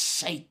you. It's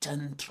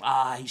Satan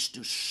tries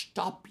to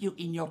stop you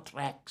in your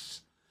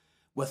tracks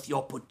with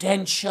your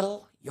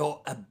potential,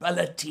 your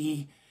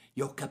ability,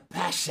 your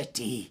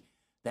capacity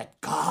that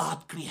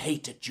God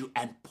created you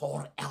and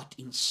poured out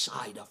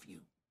inside of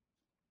you.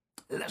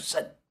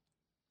 Listen.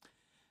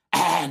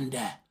 And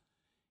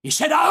he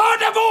said, I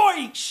heard a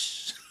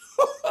voice.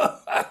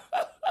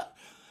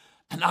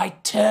 And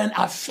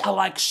I felt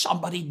like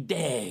somebody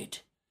dead.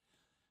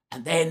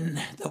 And then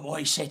the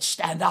voice said,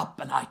 stand up.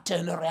 And I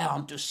turned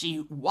around to see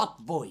what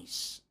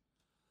voice.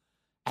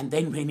 And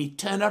then when he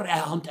turned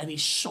around and he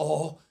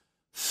saw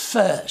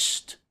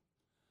first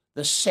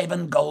the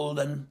 7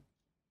 golden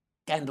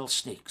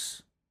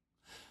candlesticks.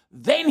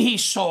 Then he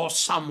saw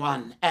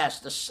someone as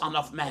the Son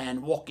of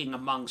Man walking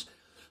amongst.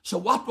 So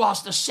what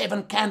was the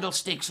 7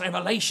 candlesticks?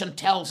 Revelation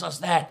tells us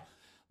that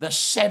the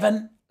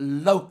 7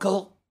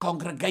 local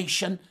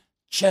congregation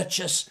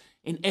churches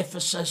in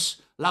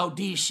Ephesus,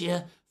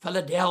 Laodicea,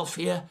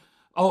 Philadelphia,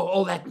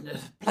 all that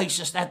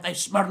places that they,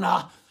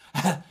 Smyrna,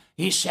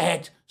 he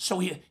said,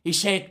 he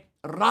said,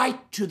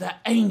 write to the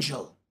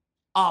angel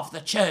of the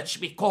church,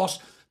 because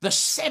the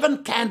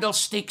 7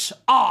 candlesticks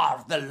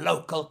are the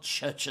local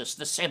churches,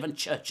 the 7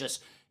 churches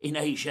in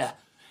Asia.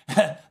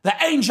 The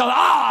angel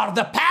are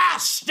the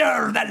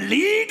pastor, the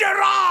leader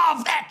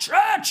of that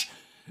church.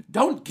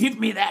 Don't give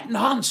me that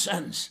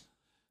nonsense.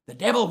 The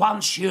devil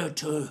wants you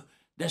to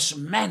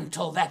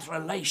dismantle that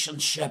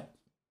relationship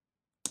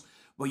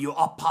where you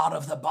are part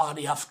of the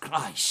body of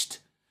Christ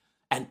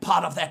and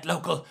part of that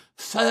local,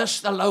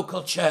 first the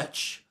local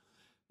church.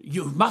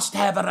 You must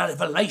have a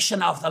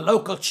revelation of the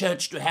local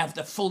church to have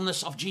the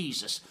fullness of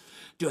Jesus.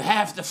 To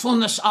have the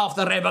fullness of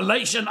the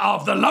revelation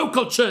of the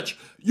local church,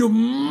 you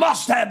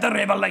must have the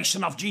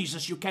revelation of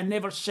Jesus. You can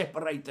never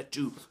separate the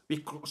two,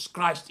 because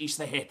Christ is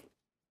the head.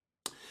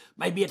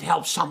 Maybe it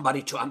helps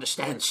somebody to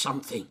understand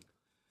something.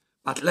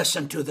 But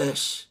listen to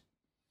this.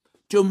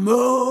 To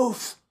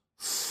move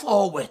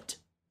forward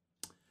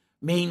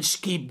means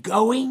keep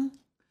going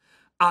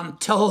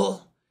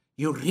until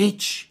you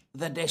reach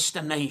the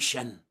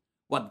destination,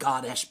 what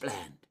God has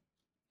planned.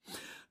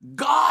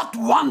 God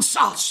wants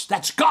us,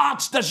 that's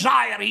God's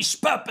desire, His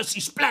purpose,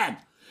 His plan,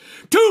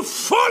 to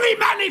fully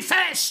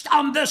manifest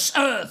on this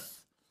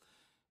earth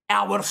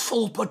our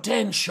full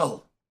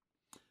potential,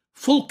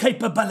 full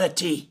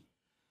capability,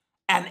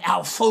 and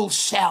our full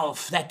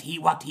self, that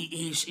what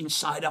He is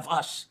inside of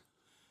us.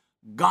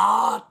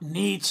 God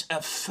needs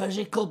a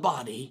physical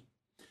body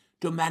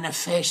to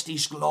manifest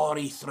His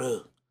glory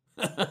through.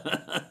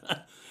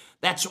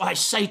 That's why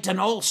Satan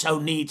also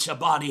needs a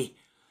body.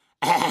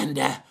 And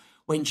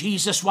when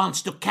Jesus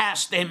wants to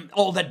cast them,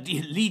 all the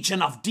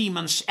legion of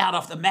demons out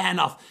of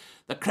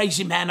the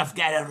crazy man of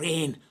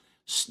Gadarene,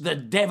 the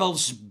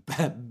devils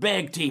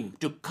begged him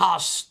to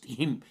cast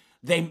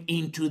them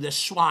into the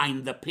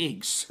swine, the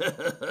pigs.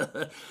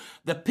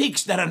 The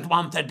pigs didn't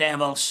want the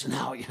devils.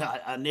 Now,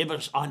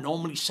 I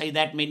normally say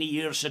that many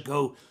years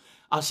ago.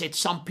 I said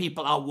some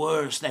people are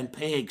worse than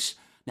pigs.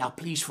 Now,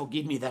 please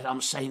forgive me that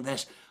I'm saying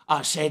this.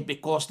 I said,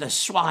 because the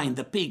swine,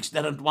 the pigs,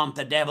 didn't want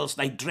the devils.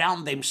 They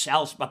drowned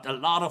themselves, but a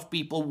lot of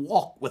people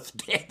walk with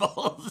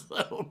devils.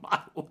 Oh,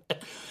 my word.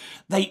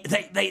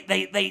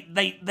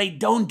 They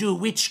don't do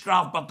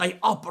witchcraft, but they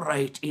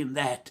operate in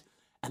that.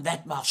 And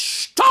that must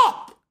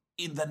stop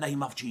in the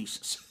name of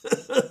Jesus.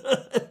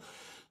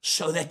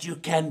 So that you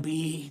can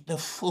be the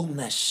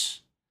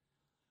fullness,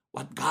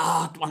 what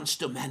God wants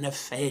to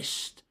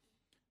manifest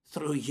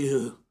through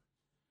you,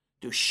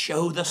 to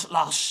show this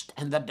lost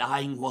and the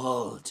dying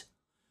world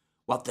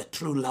what the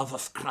true love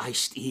of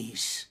Christ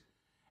is.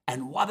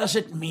 And what does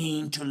it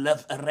mean to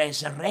live a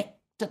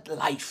resurrected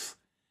life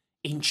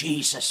in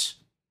Jesus?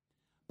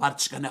 But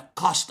it's going to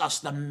cost us.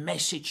 The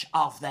message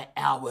of the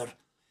hour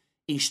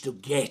is to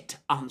get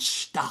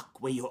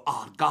unstuck where you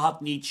are.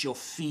 God needs your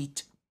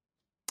feet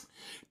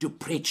to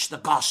preach the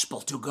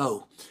gospel, to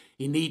go.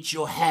 He needs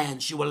your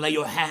hands. You will lay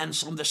your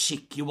hands on the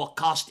sick. You will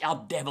cast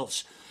out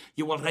devils.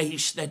 You will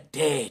raise the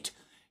dead.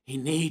 He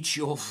needs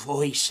your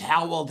voice.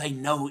 How will they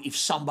know if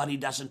somebody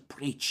doesn't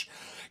preach?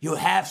 You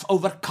have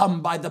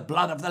overcome by the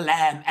blood of the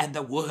Lamb and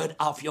the word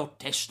of your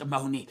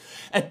testimony.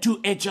 A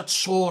two-edged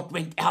sword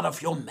went out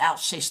of your mouth,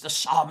 says the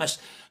psalmist.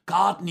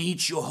 God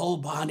needs your whole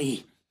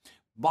body.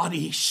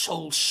 Body,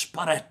 soul,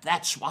 spirit.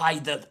 That's why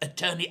the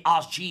attorney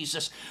asked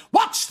Jesus,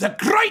 what's the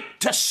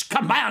greatest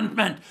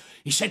commandment?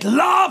 He said,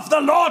 love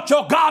the Lord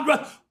your God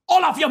with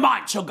all of your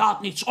mind. So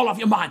God needs all of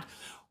your mind,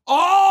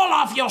 all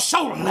of your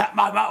soul,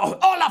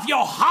 all of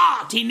your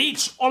heart. He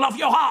needs all of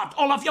your heart,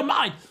 all of your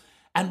mind,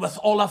 and with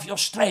all of your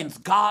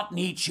strength. God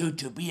needs you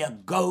to be a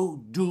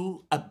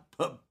go-do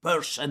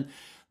person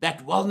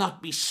that will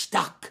not be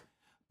stuck,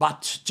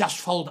 but just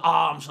fold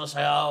arms and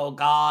say, oh,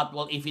 God,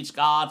 well, if it's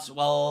God's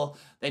will,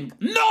 then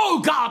no,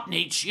 God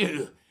needs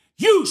you.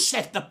 You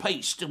set the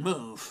pace to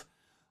move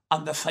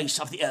on the face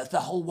of the earth.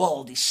 The whole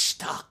world is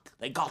stuck.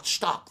 They got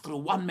stuck through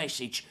one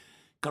message,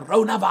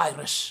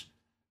 coronavirus,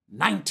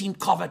 19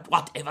 COVID,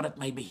 whatever it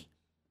may be.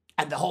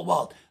 And the whole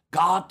world,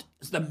 God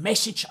is the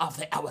message of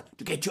the hour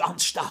to get you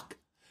unstuck.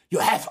 You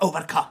have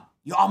overcome.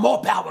 You are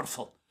more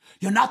powerful.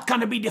 You're not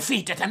going to be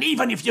defeated. And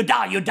even if you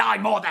die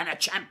more than a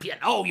champion.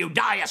 Oh, you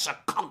die as a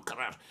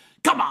conqueror.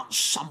 Come on,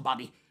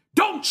 somebody.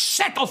 Don't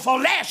settle for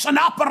less and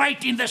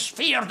operate in the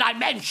sphere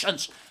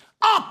dimensions.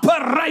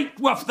 Operate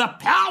with the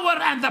power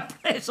and the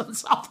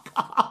presence of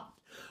God.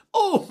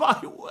 Oh,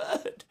 my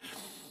word.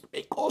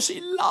 Because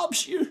he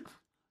loves you.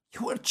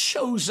 You were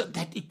chosen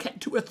that he can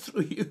do it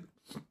through you.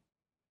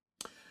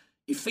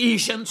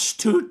 Ephesians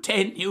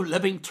 2:10, New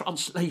Living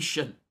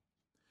Translation.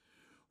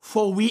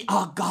 For we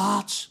are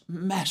God's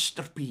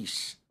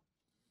masterpiece.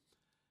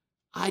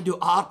 I do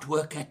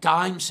artwork at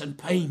times and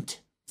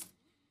paint.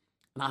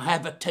 And I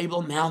have a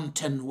table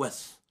mountain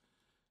with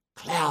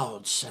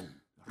clouds and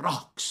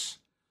rocks.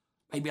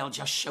 Maybe I'll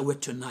just show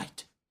it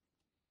tonight.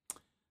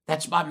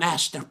 That's my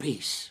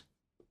masterpiece.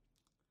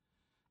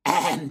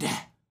 And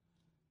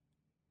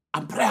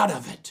I'm proud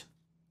of it.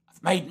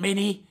 I've made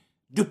many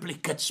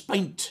duplicates,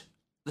 paint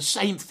the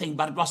same thing,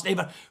 but it was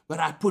never where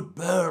I put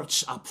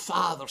birds up,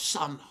 Father,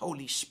 Son,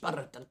 Holy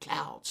Spirit, and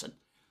clouds, and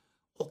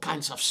all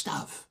kinds of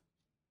stuff.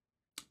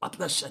 But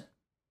listen,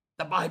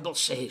 the Bible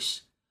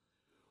says,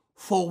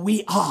 for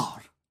we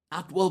are,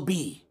 that will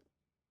be,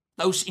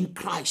 those in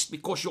Christ,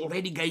 because you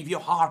already gave your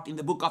heart in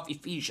the book of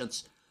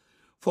Ephesians,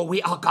 for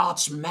we are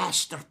God's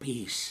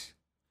masterpiece.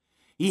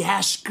 He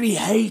has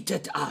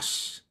created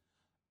us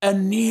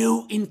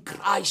anew in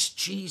Christ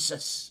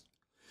Jesus.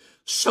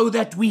 So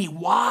that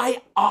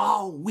why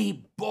are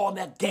we born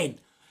again?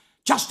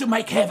 Just to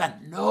make heaven?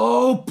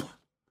 Nope.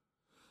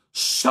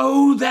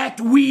 So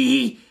that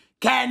we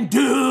can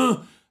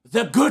do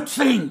the good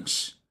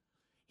things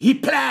he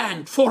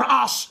planned for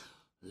us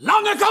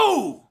long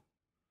ago.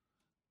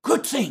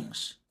 Good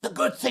things. The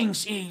good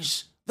things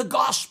is the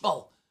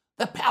gospel,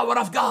 the power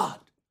of God.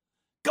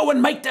 Go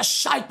and make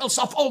disciples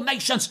of all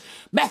nations.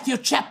 Matthew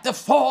chapter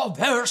 4,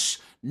 verse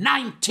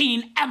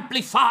 19,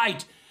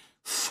 amplified.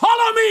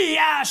 Follow me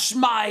as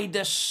my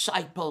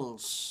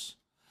disciples.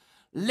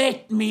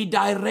 Let me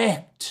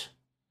direct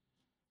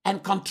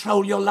and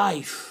control your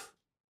life,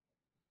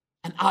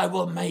 and I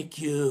will make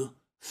you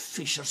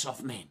fishers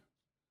of men.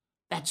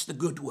 That's the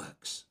good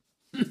works.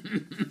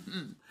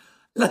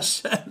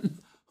 Listen,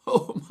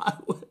 oh my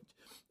word,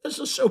 this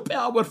is so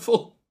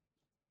powerful.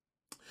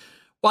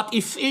 What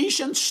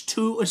Ephesians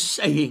 2 is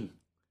saying,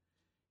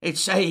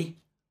 it's a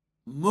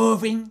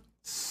moving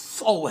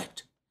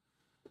forward.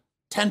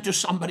 Turn to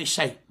somebody,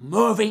 say,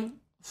 moving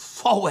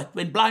forward.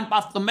 When blind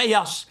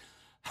Bartimaeus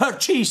heard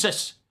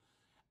Jesus,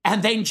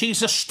 and then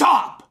Jesus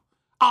stopped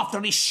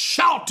after he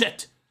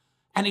shouted,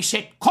 and he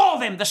said, call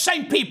them. The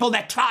same people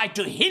that tried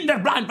to hinder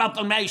blind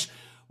Bartimaeus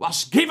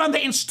was given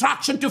the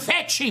instruction to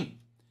fetch him.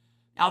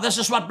 Now this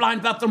is what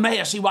blind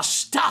Bartimaeus, he was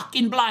stuck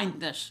in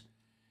blindness.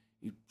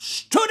 He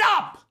stood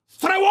up,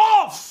 threw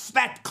off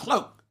that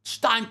cloak. It's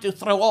time to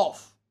throw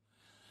off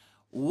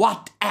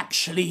what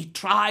actually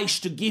tries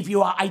to give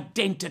you an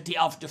identity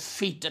of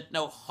defeated,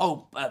 no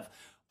hope, of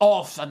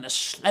orphan, a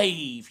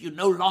slave. You're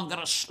no longer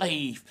a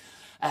slave.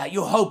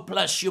 you're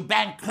hopeless, you're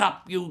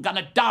bankrupt, you're going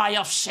to die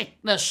of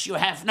sickness, you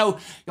have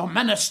your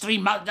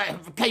ministry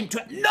came to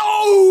it.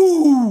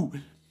 No!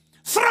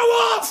 Throw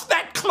off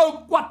that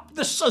cloak, what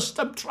the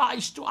system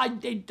tries to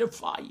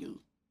identify you.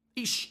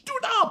 He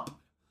stood up,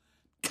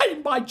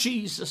 came by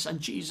Jesus,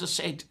 and Jesus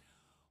said,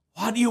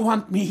 what do you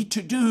want me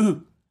to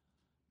do?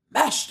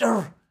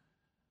 Master,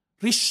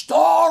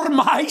 restore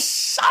my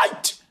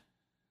sight.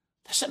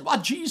 Listen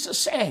what Jesus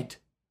said.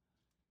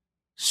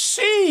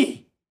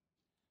 See,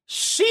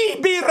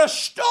 be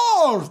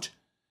restored.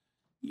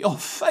 Your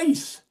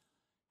faith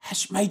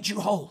has made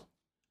you whole.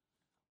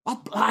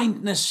 What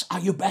blindness are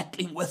you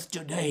battling with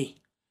today?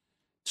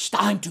 It's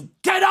time to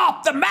get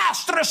up. The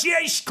Master is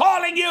here. He's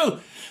calling you.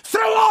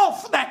 Throw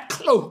off that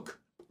cloak.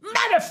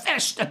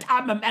 Manifest it.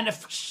 I'm a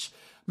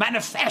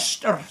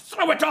manifester.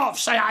 Throw it off.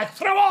 Say, I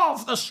throw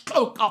off this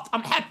cloak of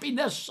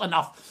unhappiness and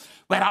of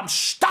where I'm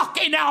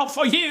stuck in now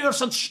for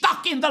years and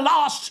stuck in the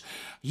last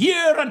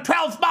year and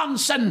 12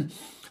 months and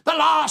the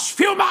last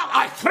few months.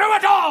 I threw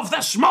it off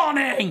this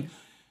morning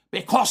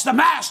because the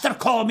Master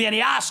called me and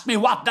he asked me,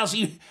 what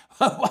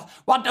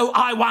do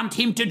I want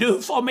him to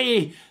do for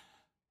me?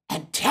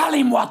 And tell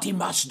him what he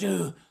must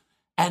do.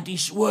 And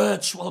his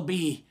words will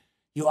be,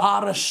 you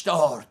are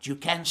restored. You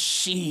can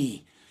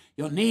see.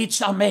 Your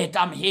needs are met.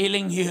 I'm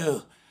healing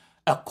you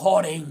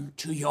according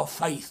to your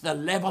faith. The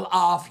level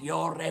of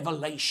your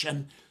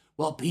revelation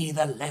will be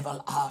the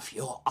level of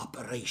your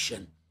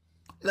operation.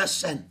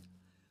 Listen,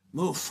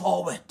 move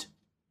forward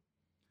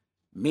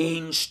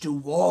means to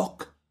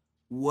walk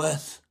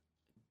with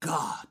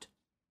God.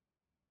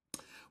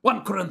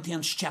 1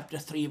 Corinthians chapter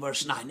 3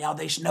 verse 9. Now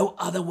there's no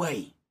other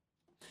way.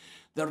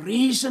 The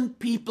reason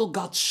people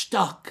got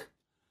stuck,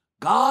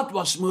 God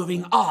was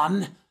moving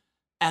on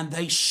and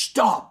they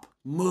stopped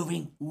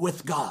moving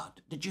with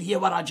God. Did you hear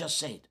what I just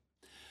said?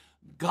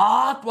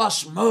 God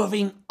was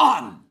moving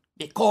on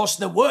because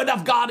the word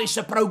of God is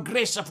a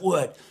progressive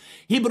word.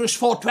 Hebrews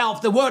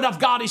 4:12, the word of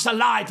God is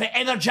alive, an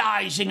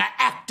energizing, an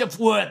active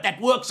word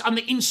that works on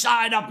the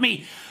inside of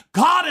me.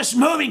 God is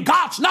moving.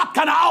 God's not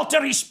going to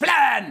alter his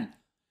plan.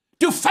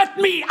 To fit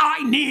me,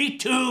 I need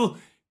to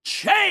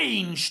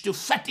change to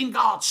fit in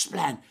God's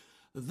plan.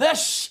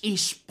 This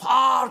is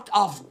part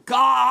of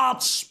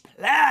God's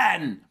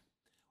plan.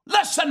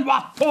 Listen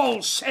what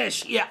Paul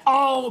says here.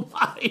 Oh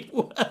my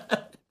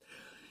word.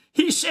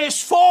 He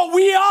says, for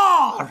we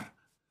are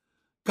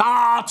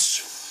God's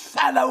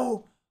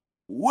fellow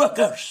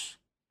workers,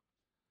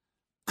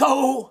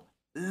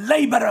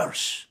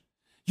 co-laborers.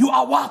 You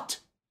are what?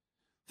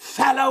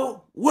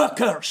 Fellow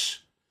workers.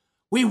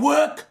 We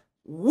work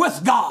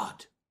with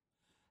God,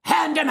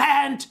 hand in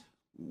hand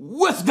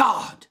with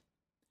God.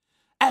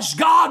 As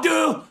God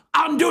do,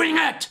 I'm doing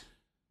it.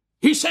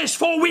 He says,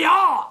 for we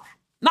are,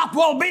 not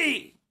will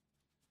be.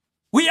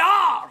 We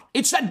are.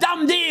 It's a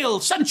done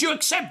deal. Since you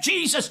accept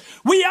Jesus,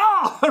 we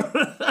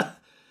are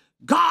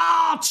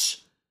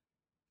God's,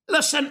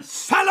 listen,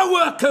 fellow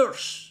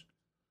workers.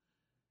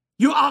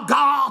 You are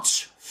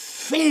God's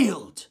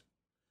field.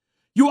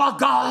 You are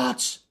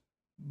God's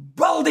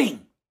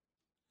building.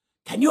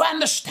 Can you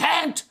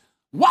understand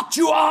what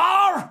you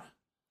are?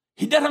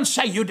 He didn't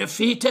say you're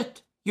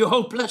defeated, you're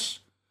hopeless,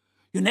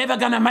 you're never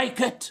going to make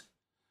it,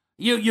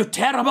 you're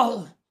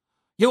terrible,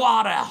 you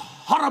are a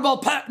horrible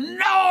person.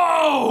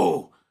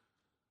 No!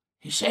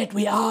 He said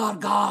we are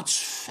God's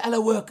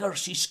fellow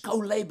workers, his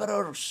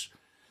co-laborers.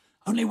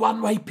 Only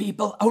one way,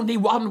 people, only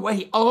one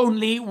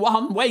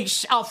way,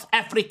 South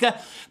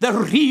Africa. The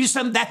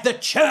reason that the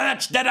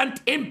church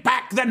didn't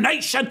impact the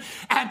nation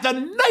and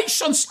the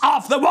nations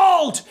of the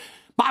world.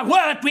 My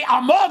word, we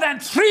are more than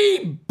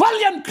 3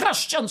 billion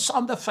Christians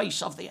on the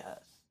face of the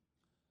earth.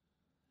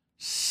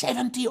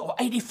 70 or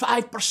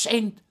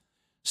 85%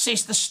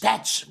 says the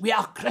stats, we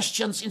are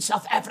Christians in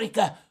South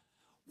Africa.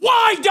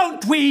 Why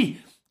don't we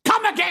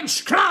come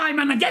against crime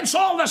and against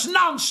all this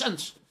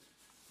nonsense?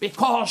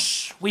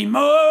 Because we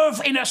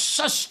move in a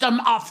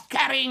system of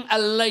carrying a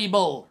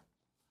label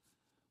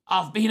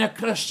of being a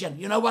Christian.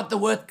 You know what the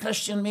word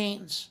Christian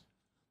means?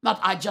 Not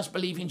I just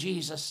believe in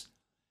Jesus.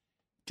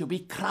 To be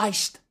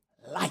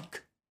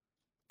Christ-like.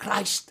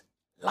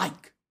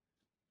 Christ-like.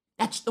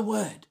 That's the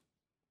word.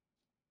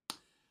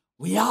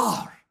 We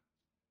are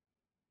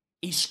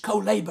his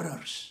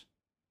co-laborers,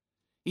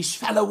 his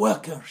fellow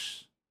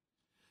workers.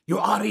 You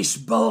are his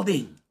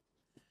building.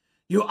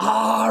 You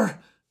are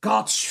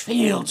God's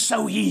field.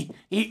 So he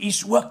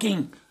is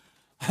working,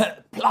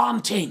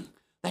 planting,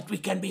 that we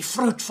can be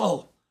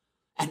fruitful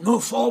and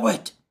move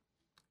forward.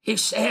 He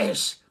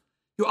says,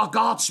 you are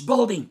God's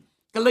building.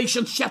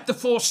 Galatians chapter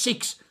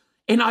 4:6,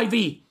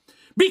 NIV.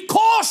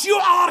 Because you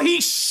are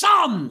his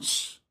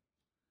sons,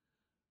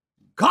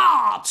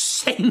 God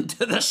sent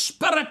the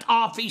Spirit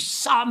of his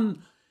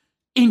Son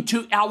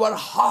into our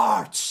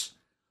hearts.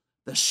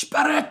 The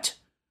Spirit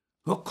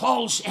who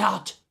calls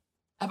out,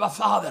 Abba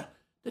Father.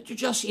 Did you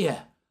just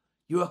hear?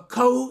 You are a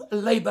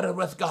co-laborer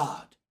with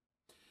God.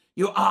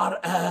 You are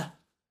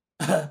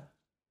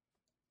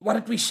what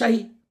did we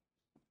say?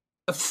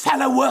 A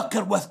fellow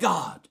worker with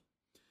God.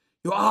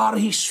 You are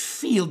his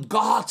field,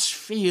 God's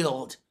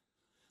field.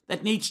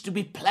 that needs to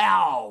be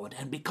plowed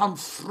and become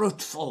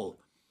fruitful.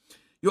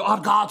 You are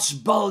God's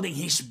building.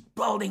 He's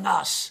building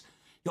us.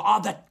 You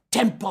are the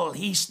temple.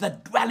 He's the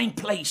dwelling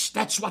place.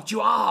 That's what you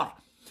are.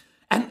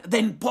 And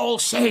then Paul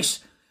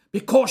says,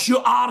 because you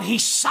are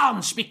his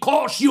sons,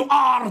 because you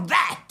are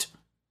that,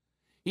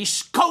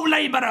 his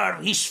co-laborer,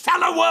 his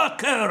fellow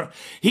worker,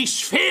 his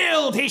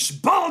field, his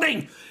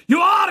building, you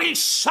are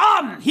his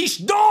son, his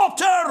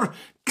daughter.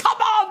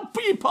 Come on,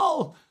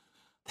 people.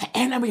 The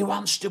enemy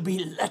wants to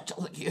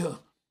belittle you,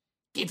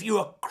 give you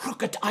a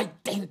crooked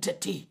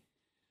identity.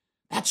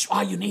 That's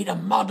why you need a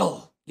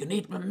model. You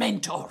need a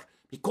mentor.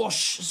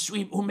 Because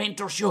who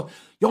mentors you?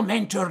 Your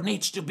mentor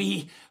needs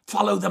to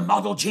follow the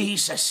model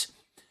Jesus.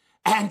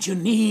 And you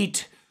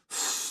need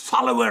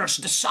followers,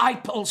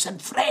 disciples, and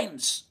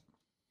friends.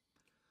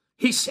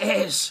 He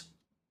says,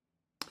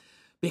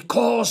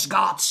 because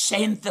God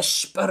sent the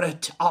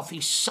Spirit of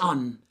his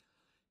Son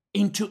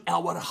into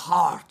our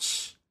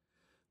hearts,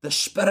 the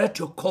Spirit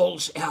who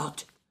calls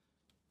out,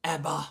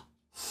 Abba,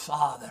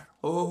 Father.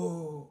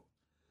 Oh,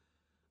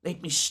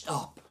 let me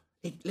stop.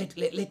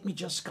 Let me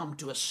just come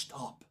to a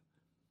stop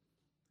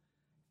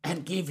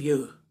and give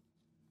you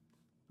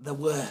the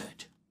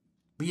word.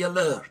 Be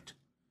alert.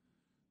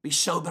 Be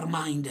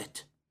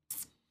sober-minded.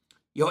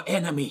 Your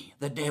enemy,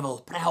 the devil,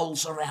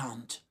 prowls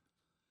around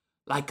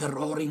like a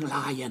roaring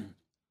lion,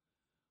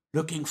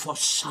 looking for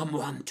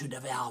someone to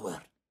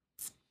devour.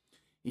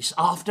 He's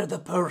after the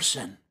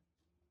person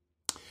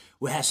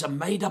who has a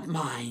made-up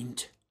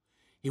mind.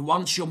 He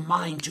wants your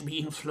mind to be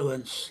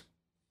influenced.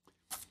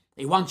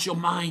 He wants your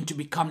mind to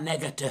become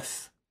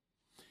negative.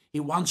 He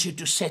wants you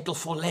to settle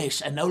for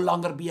less and no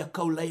longer be a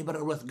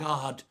co-laborer with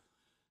God.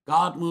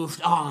 God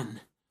moved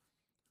on,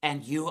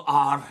 and you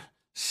are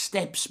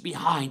steps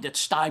behind.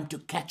 It's time to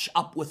catch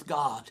up with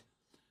God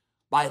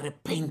by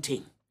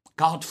repenting.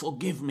 God,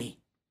 forgive me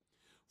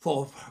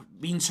for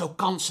being so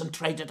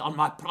concentrated on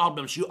my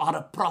problems. You are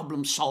a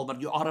problem solver.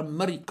 You are a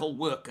miracle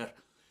worker.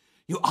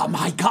 You are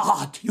my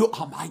God. You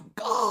are my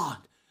God.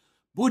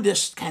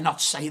 Buddhists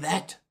cannot say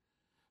that.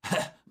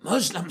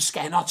 Muslims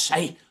cannot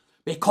say,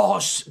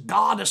 because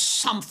God is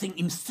something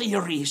in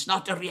theory. It's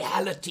not a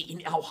reality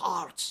in our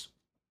hearts.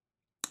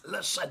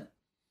 Listen.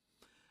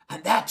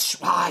 And that's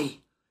why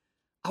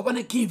I want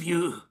to give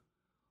you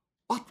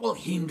what will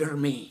hinder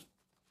me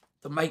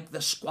to make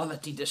this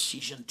quality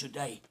decision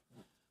today.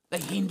 The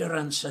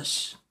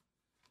hindrances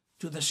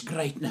to this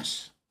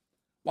greatness.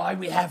 Why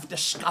we have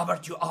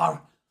discovered you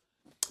are,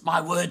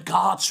 my word,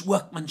 God's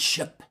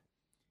workmanship.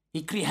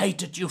 He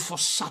created you for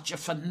such a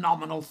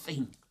phenomenal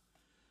thing.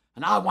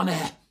 And I want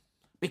to,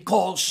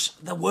 because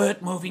the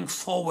word moving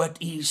forward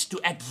is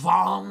to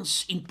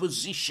advance in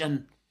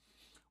position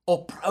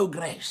or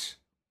progress.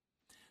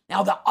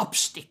 Now the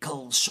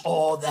obstacles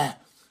or the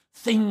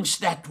things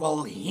that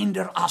will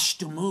hinder us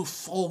to move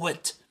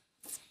forward,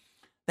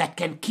 that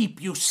can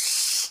keep you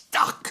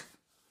stuck,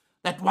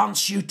 that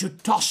wants you to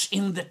toss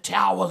in the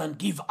towel and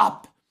give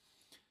up,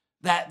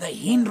 that the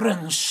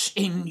hindrance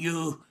in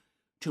you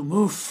to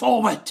move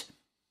forward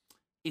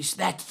is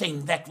that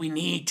thing that we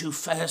need to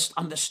first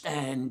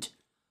understand.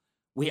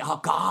 We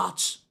are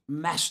God's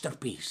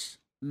masterpiece.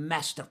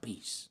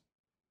 Masterpiece.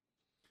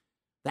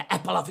 The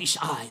apple of his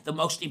eye, the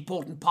most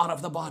important part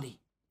of the body.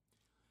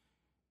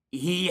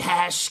 He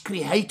has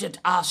created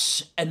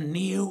us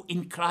anew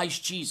in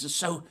Christ Jesus.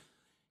 So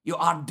you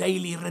are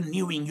daily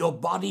renewing your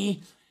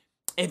body.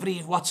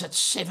 Every,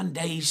 7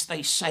 days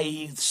they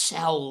say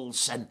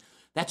cells. And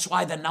that's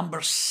why the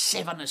number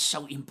 7 is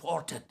so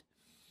important.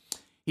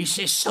 He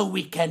says, so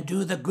we can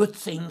do the good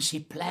things he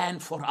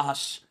planned for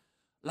us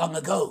long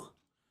ago.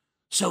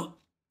 So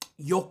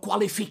your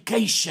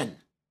qualification,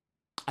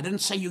 I didn't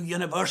say your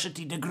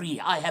university degree.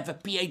 I have a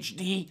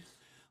PhD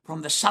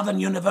from the Southern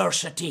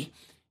University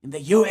in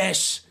the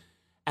US,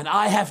 and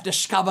I have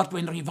discovered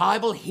when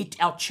revival hit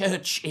our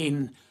church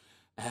in,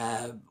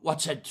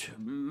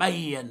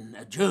 May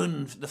and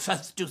June the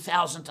 5th,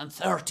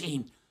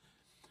 2013,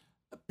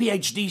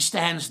 PhD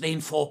stands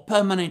then for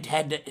permanent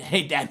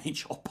head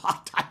damage or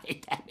part-time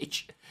head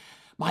damage.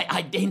 My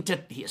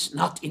identity is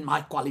not in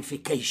my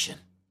qualification.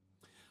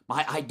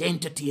 My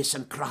identity is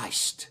in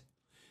Christ.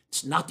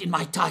 It's not in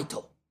my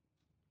title.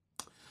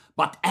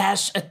 But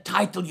as a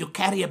title, you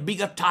carry a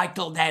bigger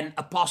title than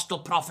apostle,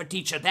 prophet,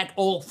 teacher. That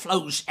all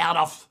flows out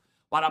of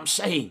what I'm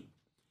saying.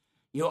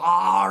 You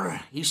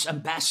are his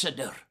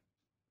ambassador.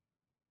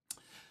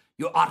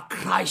 You are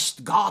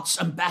Christ, God's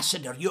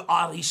ambassador. You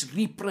are his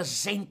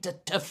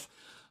representative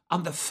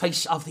on the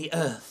face of the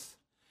earth.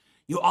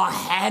 You are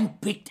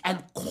handpicked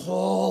and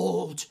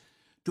called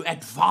to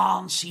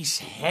advance his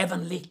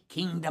heavenly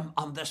kingdom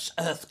on this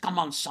earth. Come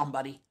on,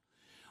 somebody.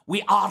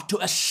 We are to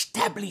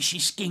establish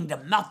his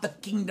kingdom, not the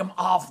kingdom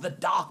of the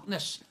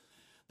darkness,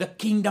 the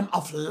kingdom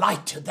of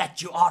light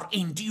that you are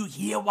in. Do you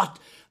hear what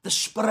the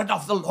Spirit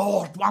of the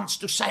Lord wants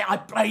to say? I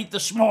prayed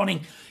this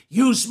morning,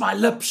 use my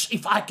lips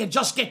if I can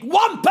just get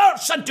one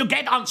person to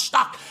get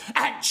unstuck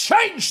and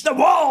change the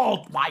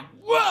world. My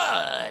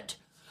word,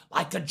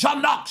 like a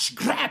John Knox,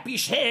 grab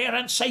his hair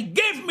and say,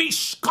 give me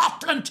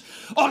Scotland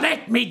or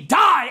let me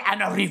die.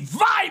 And a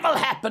revival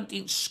happened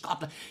in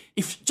Scotland.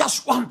 If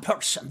just one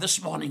person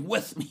this morning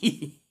with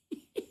me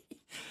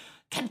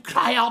can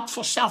cry out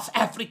for South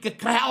Africa,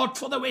 cry out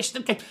for the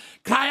Western Cape,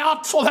 cry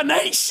out for the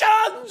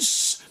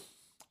nations,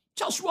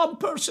 just one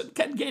person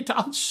can get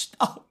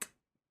unstuck.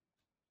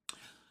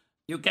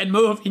 You can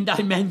move in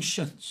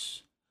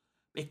dimensions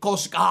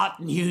because God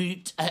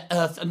needs an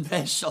earthen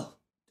vessel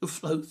to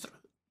flow through,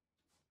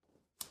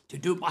 to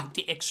do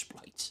mighty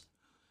exploits.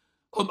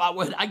 Oh my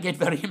word, I get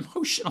very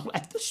emotional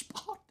at this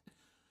part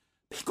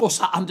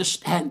because I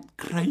understand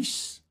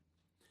grace.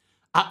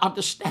 I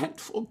understand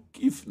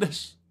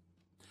forgiveness.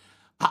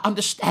 I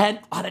understand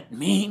what it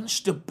means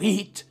to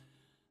beat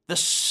the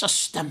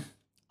system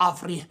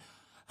of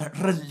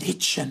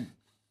religion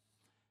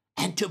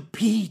and to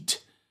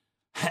beat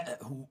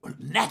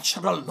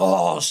natural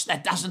laws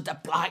that doesn't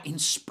apply in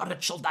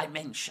spiritual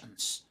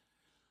dimensions.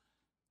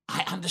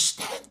 I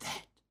understand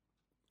that.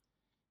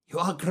 You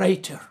are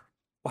greater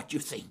what you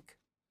think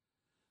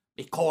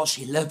because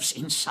He lives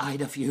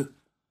inside of you.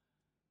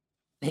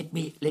 Let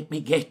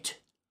me get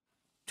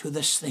to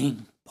this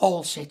thing.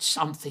 Paul said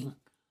something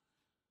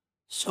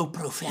so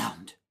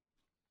profound.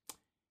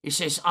 He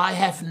says, I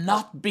have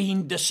not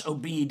been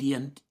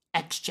disobedient.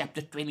 Acts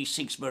chapter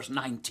 26, verse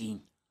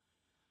 19.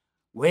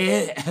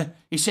 Where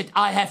he said,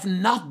 I have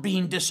not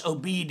been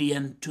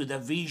disobedient to the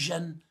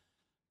vision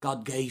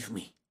God gave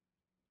me.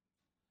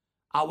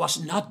 I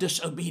was not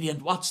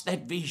disobedient. What's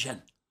that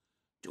vision?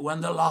 To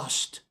win the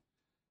lost,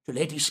 to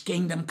let His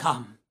kingdom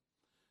come,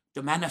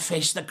 to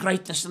manifest the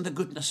greatness and the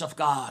goodness of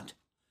God,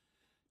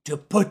 to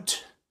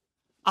put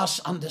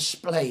us on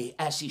display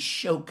as His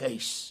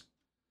showcase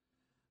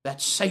that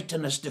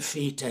Satan is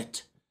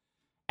defeated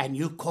and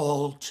you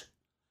called,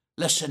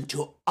 listen,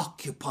 to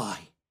occupy,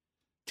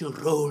 to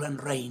rule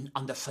and reign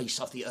on the face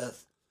of the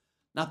earth,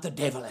 not the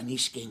devil and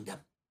his kingdom.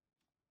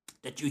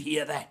 Did you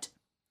hear that?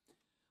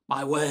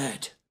 My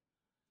word.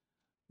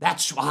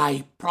 That's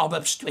why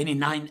Proverbs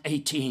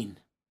 29:18,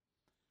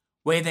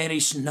 where there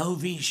is no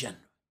vision,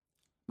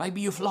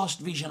 maybe you've lost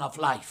vision of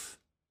life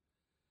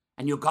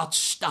and you got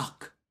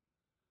stuck.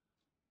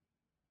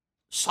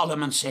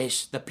 Solomon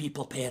says, the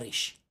people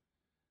perish.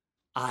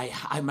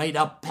 I made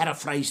up,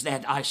 paraphrase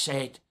that. I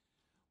said,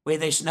 where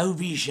there's no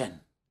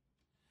vision,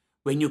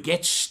 when you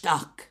get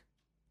stuck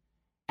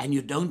and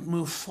you don't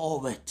move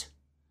forward,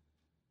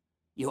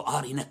 you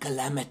are in a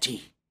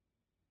calamity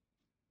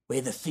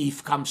where the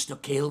thief comes to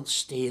kill,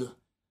 steal,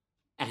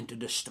 and to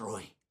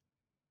destroy.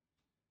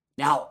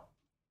 Now,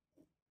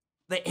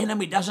 the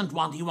enemy doesn't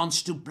want, he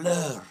wants to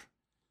blur.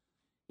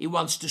 He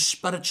wants to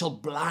spiritual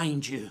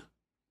blind you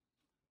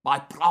by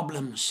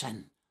problems,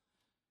 and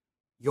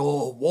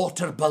your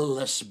water bill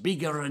is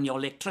bigger and your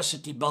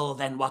electricity bill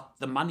than what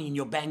the money in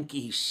your bank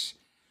is.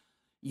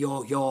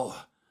 The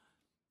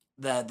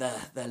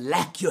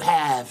lack you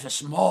have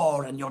is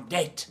more, and your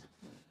debt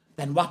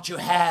than what you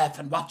have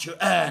and what you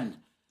earn.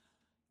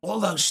 All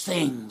those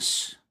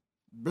things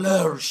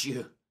blurs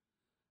you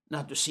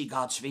not to see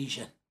God's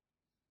vision.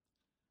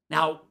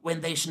 Now,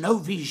 when there's no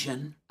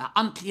vision, an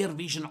unclear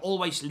vision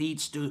always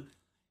leads to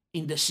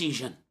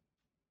indecision.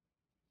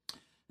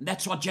 And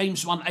that's what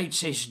James 1:8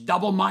 says,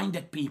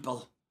 double-minded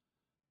people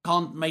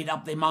can't make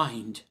up their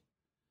mind.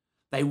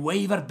 They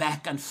waver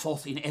back and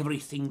forth in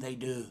everything they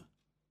do.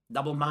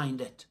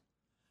 Double-minded.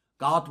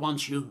 God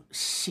wants you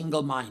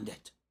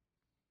single-minded.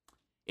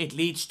 It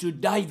leads to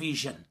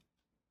division.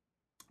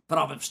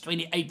 Proverbs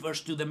 28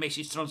 verse 2, the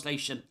Message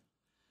translation.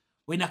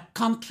 When a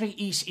country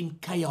is in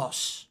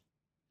chaos,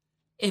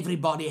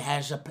 everybody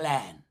has a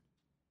plan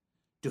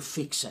to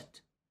fix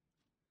it.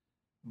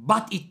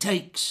 But it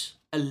takes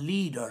a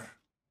leader.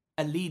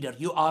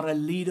 You are a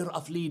leader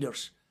of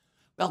leaders.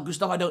 Well,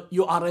 Gustav,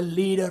 you are a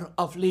leader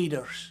of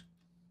leaders.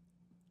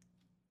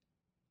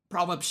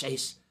 Proverbs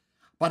says,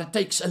 but it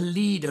takes a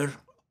leader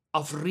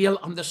of real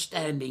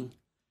understanding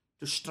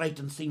to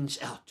straighten things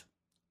out.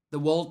 The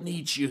world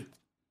needs you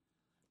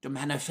to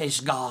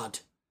manifest God,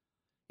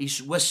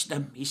 His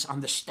wisdom, His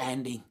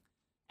understanding,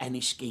 and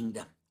His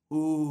kingdom.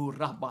 Ooh,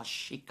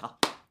 Rabashika.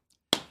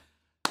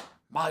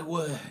 My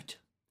word,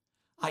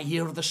 I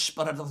hear the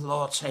Spirit of the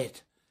Lord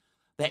said,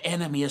 the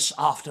enemy is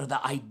after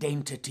the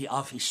identity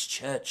of His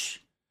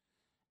church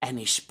and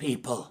His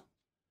people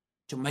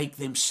to make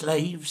them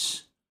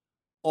slaves,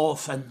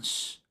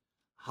 orphans,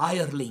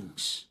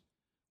 hirelings,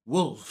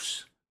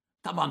 wolves.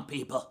 Come on,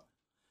 people.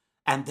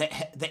 And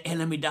the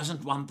enemy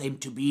doesn't want them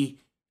to be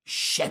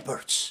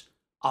shepherds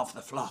of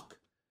the flock,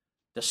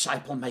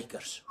 disciple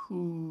makers.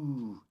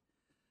 Ooh.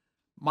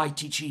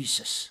 Mighty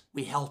Jesus,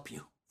 we help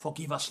you.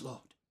 Forgive us, Lord.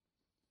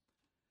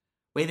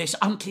 Where there's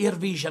unclear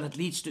vision, it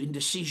leads to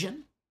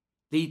indecision,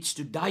 leads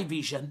to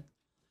division,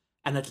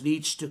 and it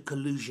leads to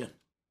collusion.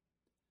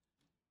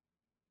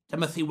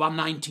 Timothy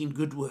 1:19,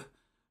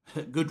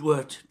 good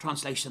word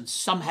translation.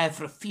 Some have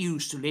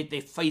refused to let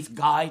their faith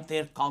guide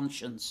their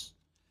conscience,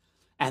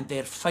 and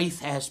their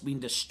faith has been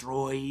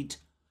destroyed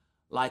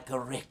like a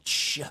wrecked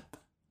ship.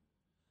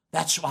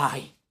 That's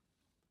why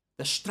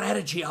the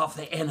strategy of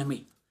the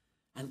enemy.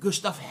 And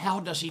Gustav, how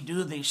does he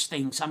do these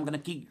things? I'm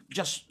going to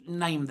just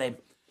name them.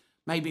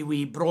 Maybe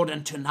we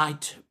broaden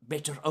tonight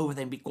better over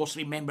them, because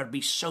remember,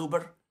 be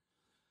sober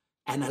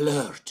and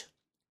alert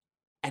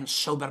and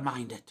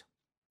sober-minded.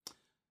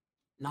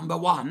 Number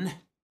one,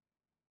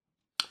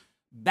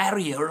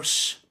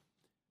 barriers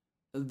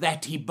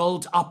that he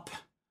built up,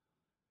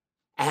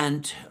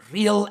 and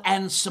real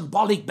and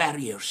symbolic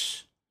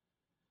barriers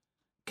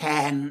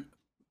can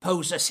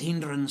pose as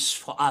hindrance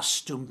for us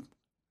to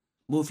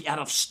move out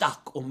of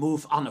stuck or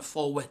move on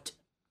forward.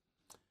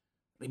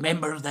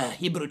 Remember, the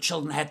Hebrew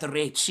children had the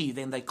Red Sea,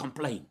 then they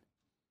complained.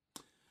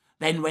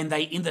 Then when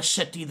they in the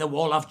city, the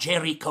wall of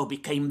Jericho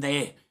became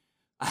their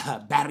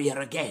barrier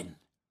again.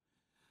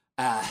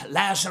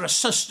 Lazarus'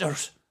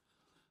 sisters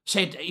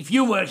said, if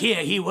you were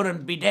here, he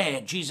wouldn't be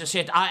dead. Jesus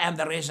said, I am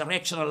the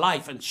resurrection and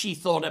life. And she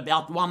thought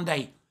about one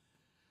day,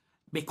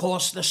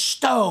 because the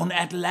stone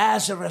at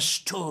Lazarus'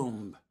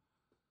 tomb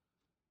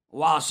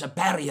was a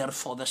barrier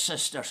for the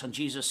sisters. And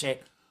Jesus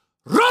said,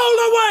 roll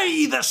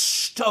away the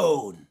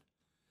stone.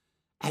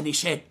 And he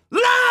said,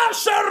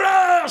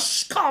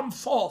 Lazarus, come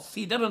forth.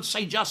 He didn't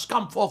say just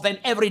come forth, then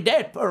every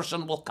dead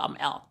person will come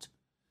out.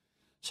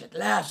 He said,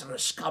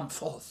 Lazarus, come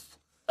forth.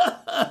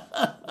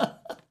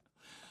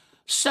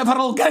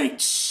 Several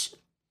gates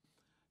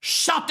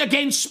shut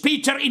against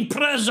Peter in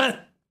prison.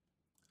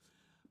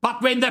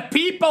 But when the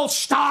people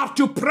start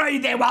to pray,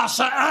 there was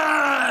an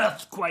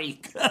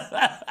earthquake.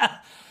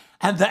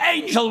 And the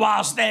angel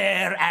was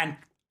there and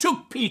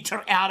took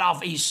Peter out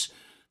of his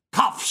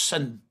cuffs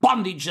and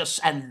bondages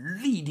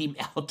and lead him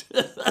out.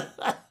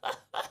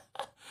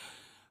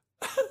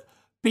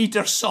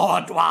 Peter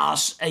saw it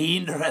was a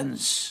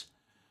hindrance.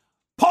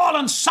 Paul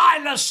and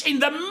Silas in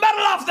the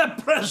middle of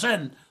the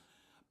prison,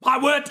 by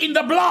word in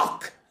the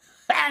block,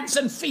 hands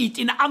and feet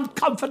in an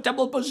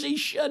uncomfortable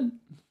position.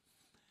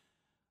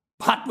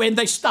 But when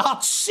they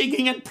start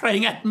singing and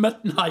praying at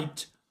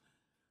midnight,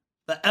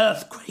 the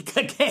earthquake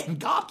again.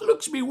 God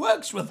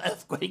works with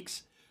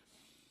earthquakes.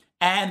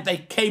 And they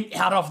came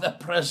out of the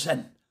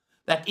prison,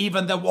 that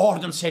even the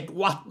warden said,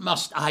 what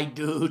must I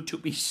do to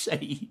be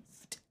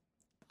saved?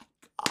 My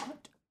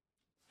God.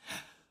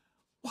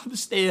 What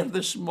is there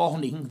this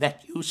morning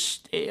that you're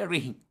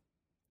staring?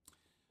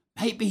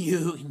 Maybe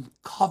you in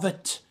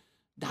COVID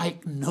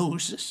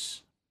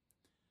diagnosis.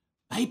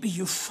 Maybe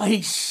you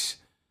face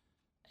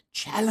a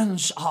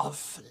challenge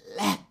of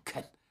lack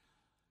and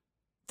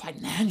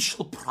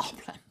financial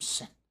problems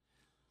and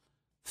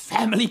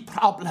family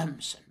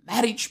problems and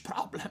marriage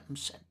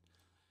problems, and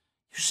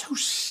you're so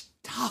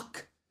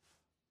stuck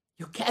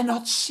you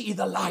cannot see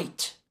the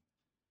light.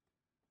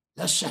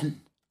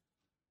 Listen,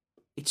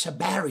 it's a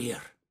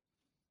barrier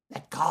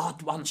that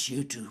God wants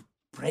you to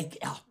break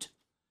out,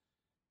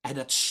 and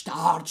it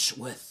starts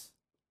with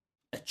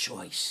a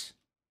choice.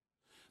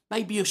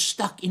 Maybe you're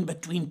stuck in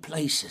between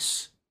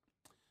places,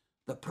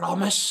 the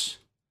promise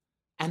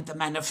and the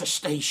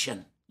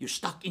manifestation. You're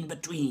stuck in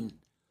between,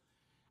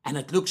 and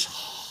it looks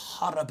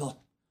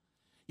horrible.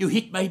 You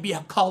hit maybe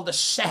a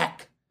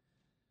cul-de-sac,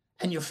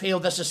 and you feel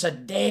this is a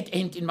dead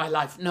end in my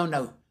life.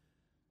 No.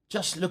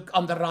 Just look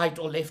on the right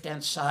or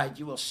left-hand side.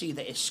 You will see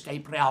the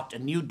escape route. A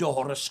new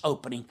door is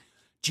opening.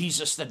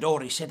 Jesus, the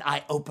door, he said,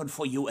 I open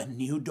for you a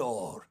new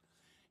door.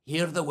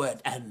 Hear the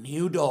word, a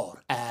new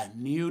door, a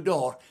new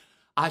door.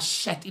 I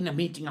sat in a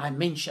meeting, I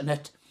mentioned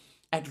it,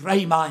 at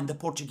Rhema in the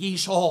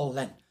Portuguese hall,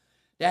 and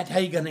Dad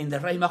Hagen in the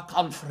Rhema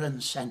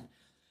conference, and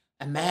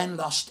a man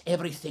lost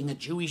everything, a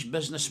Jewish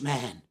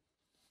businessman,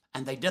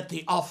 and they did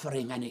the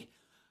offering, and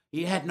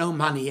he had no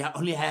money. He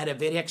only had a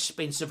very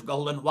expensive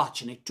golden watch,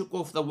 and he took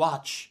off the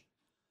watch.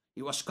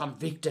 He was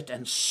convicted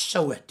and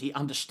sow it. He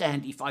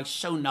understand, if I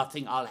sow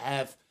nothing, I'll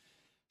have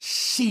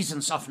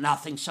seasons of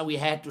nothing. So he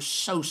had to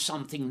sow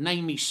something,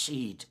 name his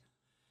seed.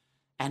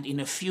 And in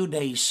a few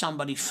days,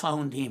 somebody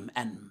phoned him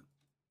and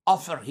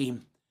offered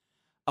him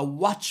a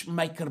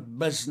watchmaker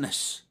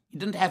business. He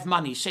didn't have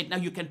money. He said, no,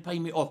 you can pay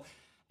me off.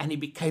 And he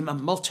became a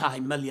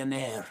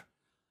multi-millionaire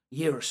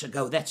years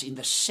ago. That's in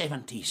the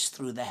 70s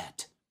through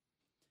that.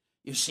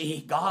 You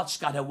see, God's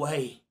got a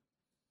way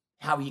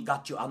how he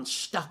got you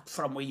unstuck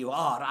from where you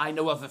are. I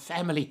know of a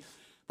family,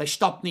 they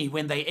stopped me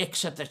when they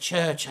exit the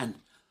church, and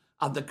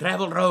on the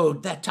gravel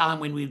road that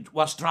time when we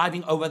was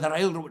driving over the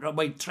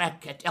railway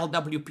track at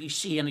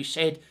LWPC, and he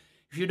said,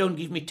 if you don't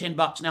give me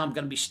 $10 now, I'm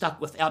going to be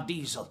stuck without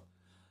diesel.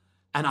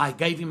 And I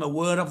gave him a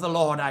word of the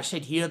Lord. I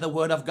said, hear the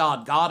word of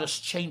God. God is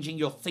changing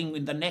your thing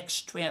in the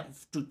next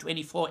 12 to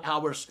 24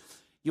 hours.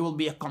 You will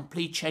be a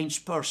complete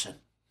changed person.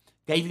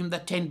 Gave him the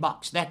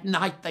 $10. That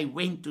night they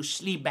went to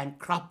sleep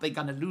bankrupt. They're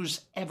going to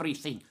lose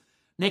everything.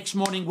 Next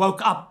morning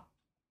woke up,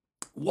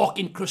 walked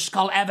in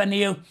Criscal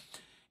Avenue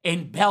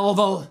in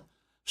Belleville,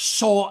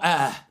 saw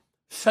a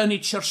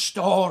furniture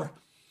store.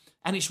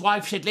 And his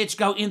wife said, let's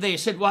go in there. He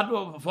said,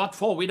 what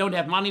for? We don't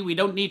have money. We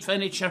don't need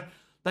furniture.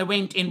 They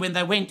went in. When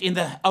they went in,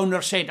 the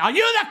owner said, are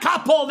you the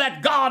couple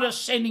that God is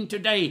sending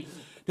today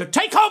to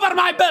take over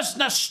my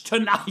business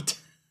tonight?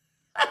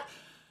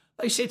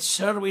 They said,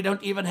 sir, we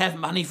don't even have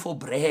money for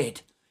bread.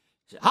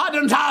 I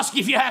didn't ask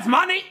if you have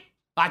money.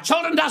 My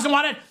children doesn't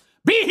want it.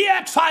 Be here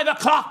at 5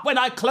 o'clock when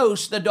I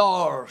close the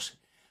doors.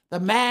 The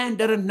man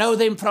didn't know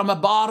them from a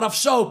bar of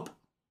soap,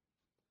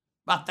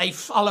 but they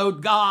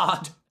followed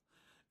God.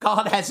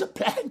 God has a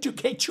plan to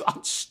get you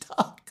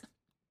unstuck.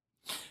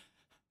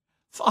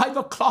 5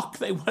 o'clock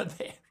they were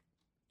there.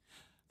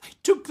 They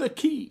took the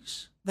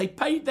keys. They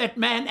paid that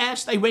man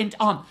as they went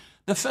on.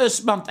 The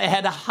first month they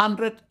had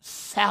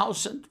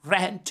 100,000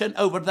 rand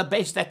turnover, the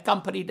best that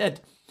company did,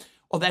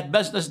 or that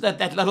business did,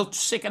 that little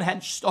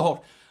second-hand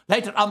store.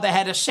 Later on they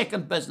had a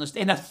second business,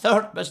 then a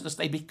third business.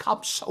 They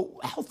become so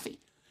wealthy.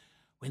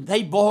 When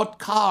they bought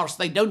cars,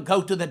 they don't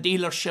go to the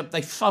dealership.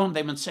 They phone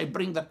them and say,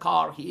 bring the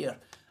car here.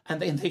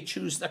 And then they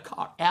choose the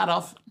car out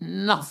of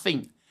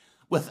nothing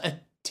with a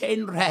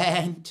 10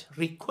 rand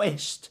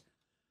request.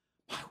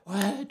 My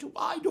word,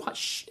 why do I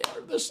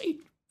share this with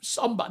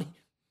somebody?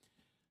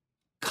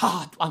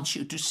 God wants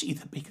you to see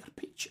the bigger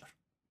picture.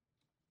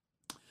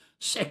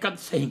 Second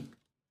thing,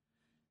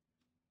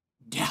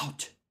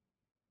 doubt.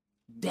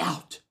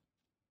 Doubt.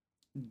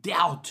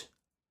 Doubt.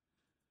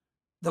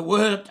 The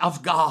word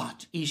of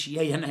God is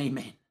yea and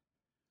amen.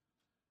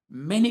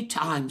 Many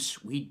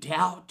times we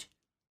doubt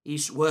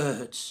his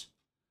words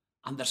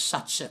under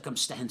such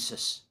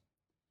circumstances,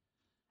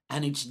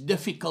 and it's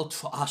difficult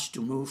for us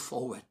to move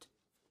forward.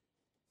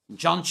 In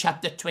John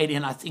chapter 20,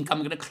 and I think I'm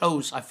going to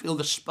close. I feel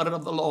the Spirit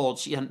of the Lord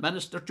see and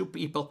minister to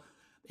people.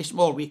 There's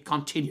more. We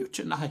continue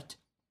tonight.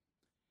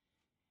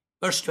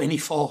 Verse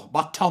 24,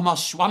 but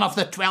Thomas, one of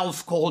the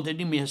 12 called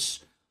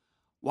Didymus,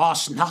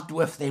 was not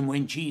with them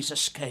when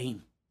Jesus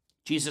came.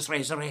 Jesus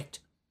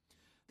resurrected.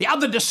 The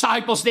other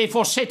disciples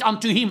therefore said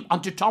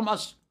unto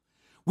Thomas,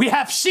 we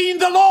have seen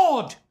the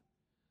Lord.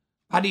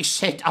 But he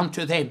said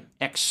unto them,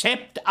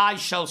 except I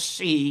shall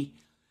see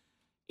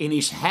in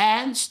his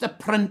hands the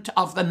print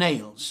of the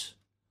nails,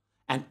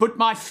 and put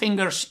my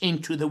fingers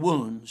into the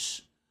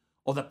wounds,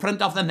 or the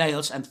print of the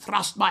nails, and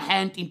thrust my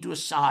hand into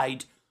his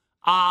side,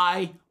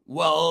 I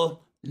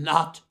will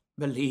not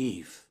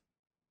believe.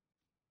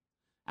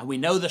 And we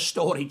know the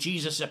story.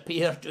 Jesus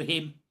appeared to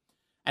him,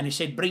 and he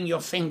said, bring your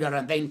finger.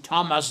 And then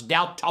Thomas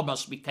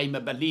became a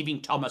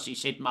believing Thomas. He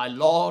said, my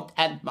Lord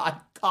and my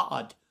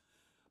God.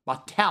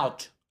 But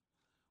doubt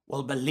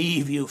will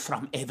believe you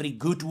from every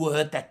good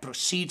word that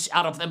proceeds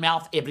out of the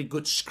mouth, every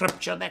good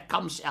scripture that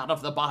comes out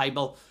of the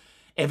Bible,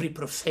 every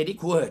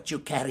prophetic word you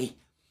carry.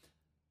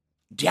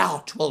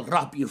 Doubt will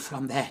rob you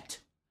from that.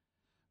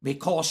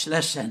 Because,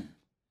 listen,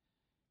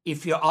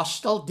 if you are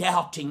still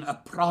doubting a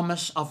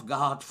promise of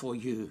God for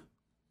you,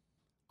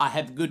 I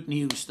have good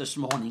news this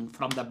morning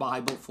from the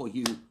Bible for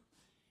you.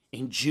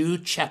 In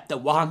Jude chapter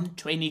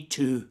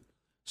 1:22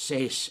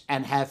 says,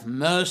 and have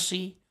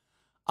mercy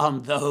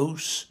on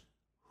those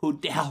who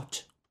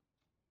doubt.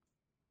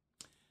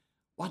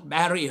 What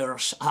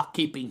barriers are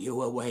keeping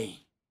you away?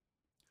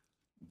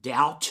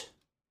 Doubt.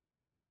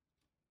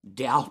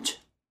 Doubt.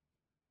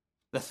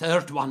 The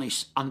third one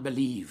is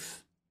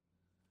unbelief.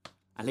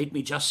 And let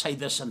me just say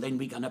this and then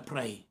we're going to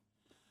pray.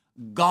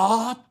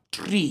 God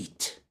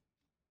treat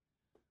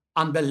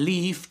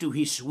unbelief to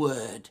his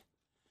word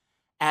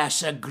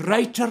as a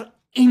greater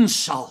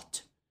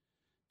insult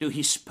to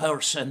his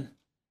person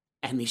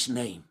and his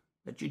name.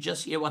 Did you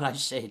just hear what I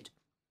said?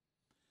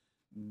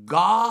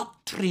 God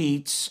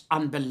treats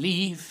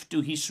unbelief to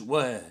his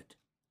word,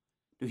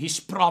 to his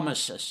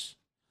promises,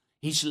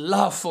 his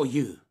love for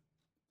you,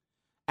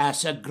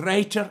 as a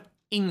greater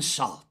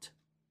insult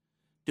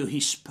to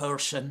his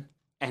person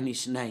and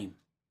his name.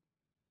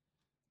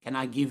 Can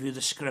I give you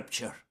the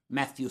scripture?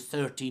 Matthew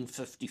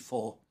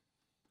 13:54.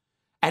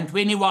 And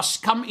when he was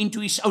come into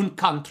his own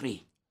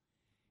country,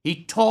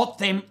 he taught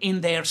them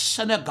in their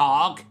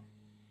synagogue,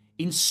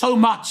 in so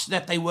much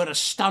that they were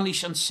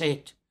astonished and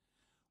said,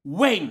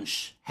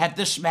 whence had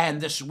this man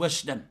this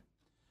wisdom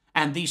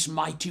and these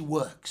mighty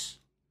works?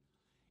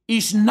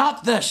 Is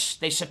not this,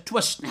 there's a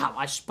twist now,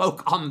 I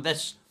spoke on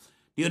this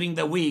during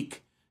the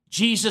week.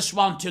 Jesus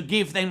wants to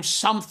give them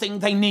something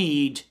they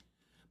need,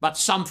 but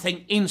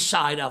something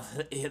inside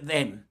of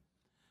them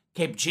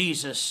kept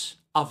Jesus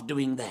of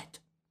doing that.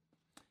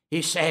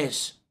 He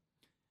says,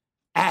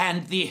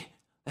 and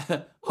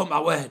oh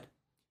my word,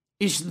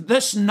 is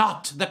this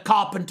not the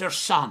carpenter's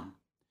son?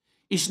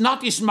 Is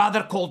not his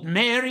mother called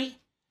Mary,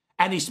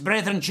 and his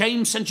brethren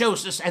James and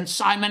Joseph and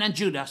Simon and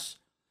Judas?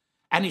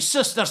 And his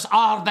sisters,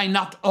 are they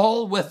not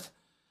all with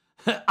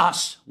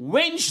us?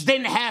 Whence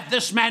then hath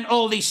this man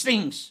all these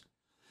things?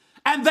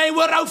 And they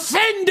were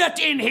offended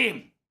in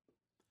him.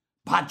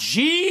 But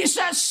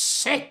Jesus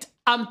said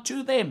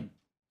unto them,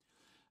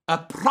 a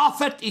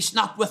prophet is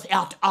not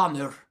without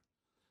honor,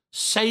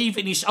 save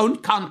in his own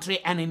country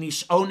and in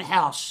his own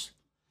house.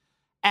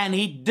 And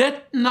he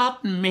did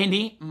not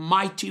many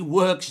mighty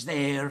works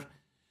there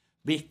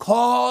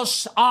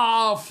because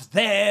of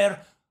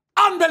their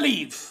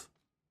unbelief.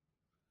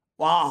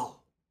 Wow.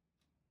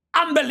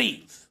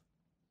 Unbelief.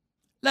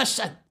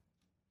 Listen,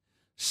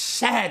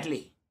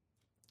 sadly,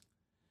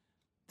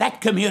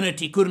 that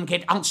community couldn't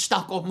get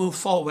unstuck or move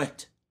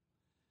forward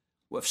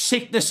with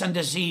sickness and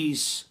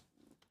disease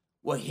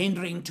were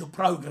hindering to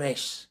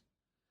progress,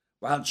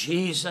 while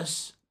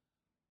Jesus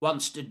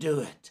wants to do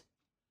it.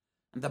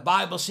 And the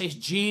Bible says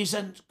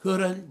Jesus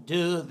couldn't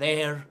do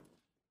there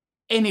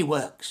any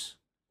works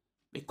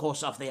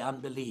because of their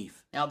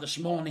unbelief. Now this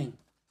morning,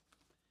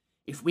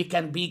 if we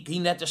can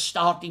begin at the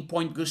starting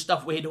point,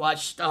 Gustav, where do I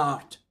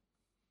start?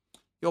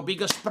 Your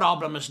biggest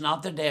problem is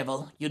not the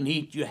devil.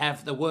 You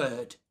have the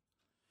word.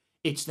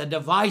 It's the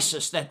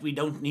devices that we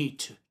don't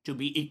need to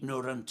be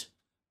ignorant,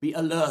 be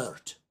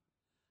alert,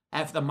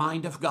 have the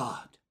mind of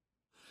God.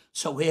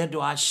 So where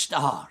do I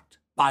start?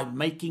 By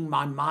making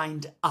my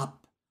mind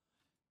up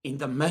in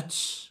the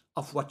midst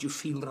of what you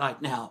feel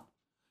right now.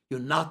 You're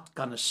not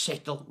going to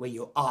settle where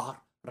you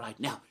are right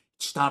now.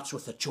 It starts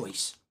with a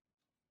choice.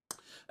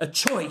 A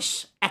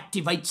choice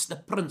activates the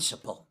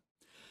principle.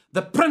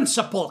 The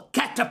principle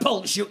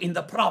catapults you in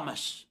the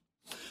promise.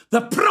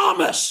 The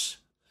promise,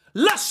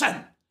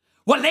 listen,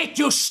 will let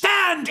you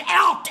stand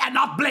out and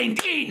not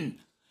blend in.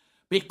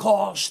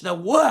 Because the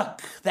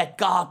work that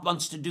God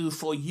wants to do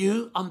for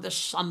you on this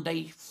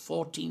Sunday,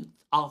 14th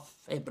of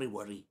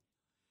February,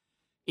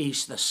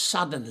 is the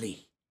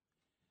suddenlies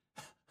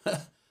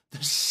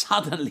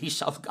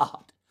of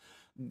God.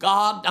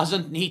 God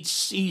doesn't need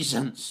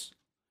seasons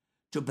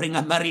to bring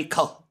a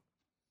miracle.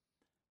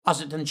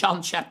 Was it in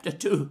John chapter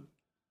 2,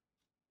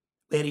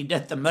 where he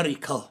did the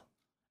miracle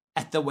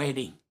at the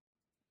wedding,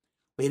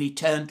 where he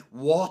turned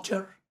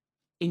water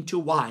into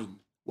wine?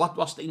 What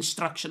was the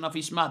instruction of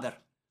his mother?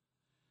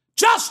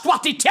 Just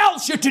what he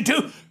tells you to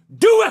do,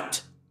 do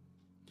it.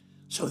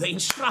 So the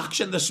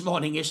instruction this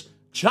morning is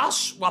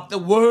just what the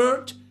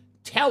word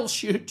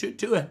tells you to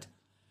do it.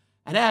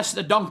 And as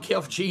the donkey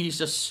of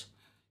Jesus,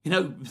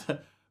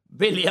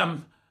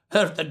 Biliam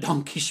heard the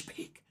donkey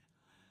speak.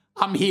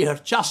 I'm here,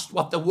 just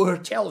what the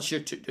word tells you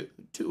to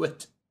do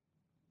it.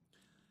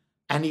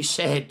 And he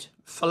said,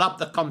 fill up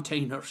the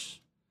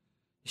containers.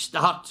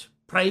 Start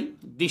praying,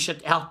 dish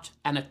it out,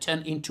 and it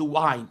turned into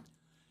wine.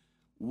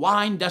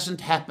 Wine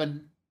doesn't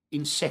happen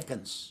in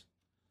seconds.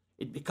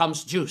 It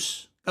becomes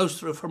juice, goes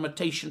through a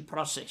fermentation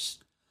process.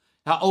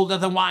 How older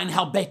the wine,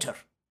 how better.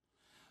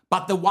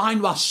 But the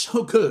wine was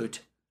so good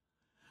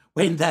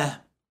when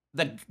the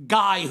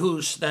guy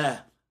who's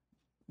the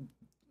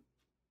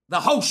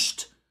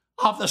host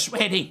of this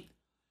wedding,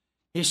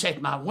 he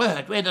said, my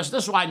word, where does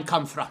this wine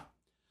come from?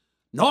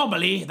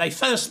 Normally, they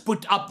first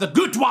put up the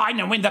good wine,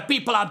 and when the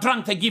people are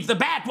drunk, they give the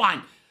bad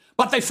wine.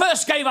 But they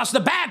first gave us the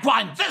bad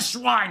wine. This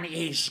wine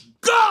is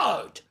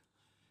good.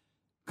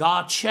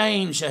 God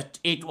changed it.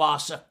 It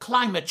was a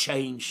climate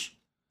change,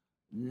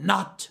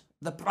 not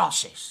the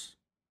process.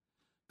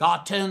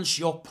 God turns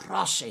your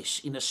process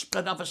in a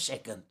split of a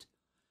second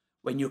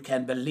when you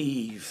can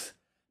believe,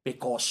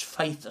 because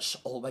faith is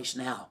always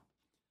now.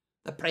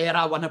 The prayer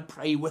I want to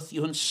pray with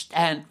you and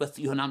stand with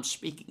you, and I'm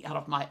speaking out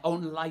of my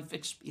own life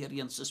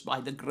experiences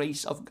by the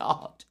grace of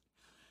God.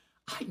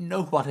 I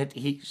know what it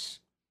is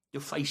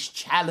to face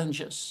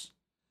challenges,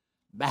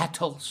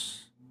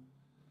 battles.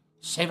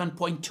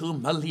 7.2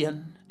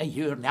 million a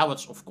year. Now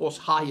it's, of course,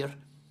 higher.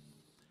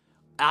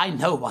 I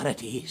know what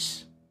it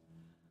is.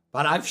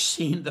 But I've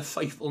seen the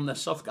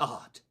faithfulness of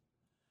God.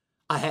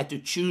 I had to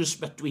choose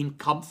between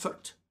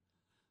comfort,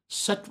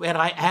 sit where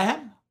I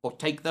am, or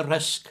take the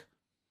risk.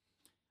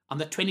 On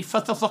the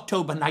 25th of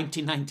October,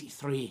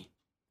 1993,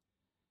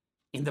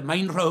 in the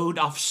main road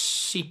of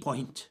Sea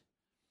Point,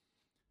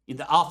 in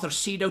the Arthur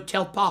Seed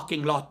Hotel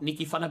parking lot,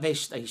 Nikki van der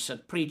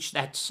Westhuizen preached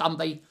that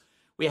Sunday.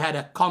 We had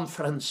a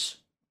conference,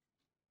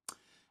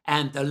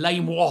 and the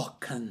lame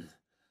walk and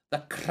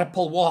the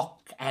cripple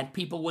walk, and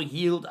people were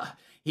healed of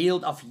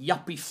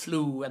yuppie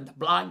flu, and the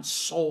blind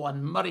saw,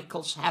 and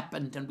miracles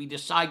happened, and we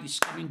decided he's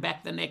coming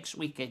back the next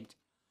weekend.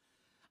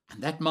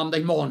 And that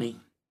Monday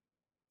morning,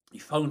 he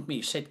phoned me,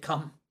 he said,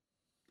 come.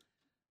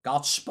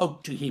 God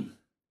spoke to him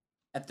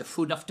at the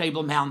foot of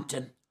Table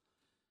Mountain,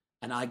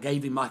 and I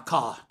gave him my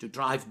car to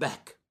drive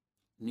back.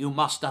 New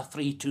Mazda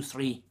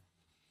 323,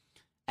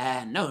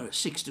 and no,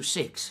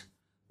 626.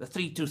 The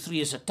 323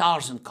 is a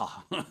Tarzan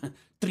car,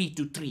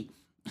 323.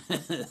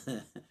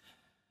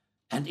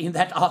 And in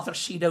that Arthur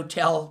Seed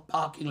Hotel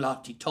parking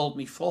lot, he told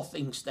me 4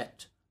 things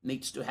that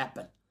needs to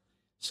happen.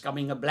 It's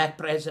coming a black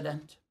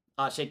president.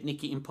 I said,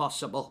 Nikki,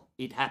 impossible.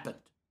 It happened.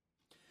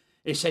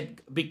 He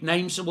said, big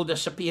names will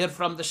disappear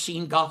from the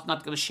scene. God's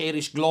not going to share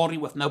his glory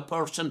with no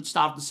person.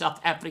 Start in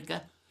South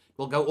Africa. It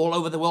will go all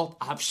over the world.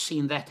 I've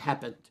seen that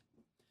happen.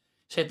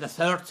 He said, the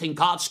third thing,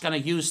 God's going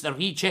to use the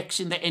rejects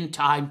in the end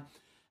time,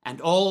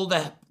 and all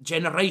the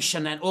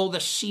generation and all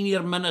the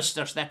senior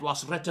ministers that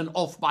was written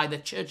off by the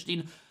church.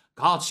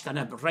 God's going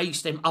to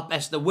raise them up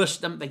as the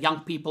wisdom. The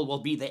young people will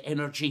be the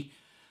energy.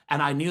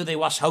 And I knew there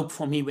was hope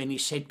for me when he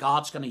said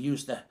God's going to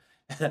use the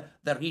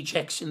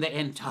rejects in the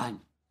end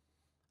time.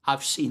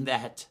 I've seen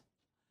that.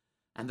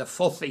 And the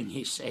 4th thing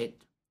he said,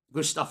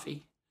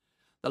 Gustavi,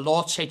 the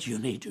Lord said you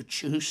need to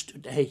choose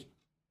today.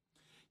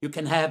 You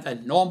can have a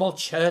normal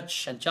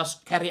church and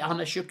just carry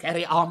on as you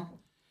carry on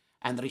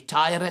and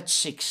retire at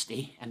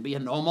 60 and be a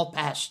normal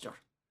pastor.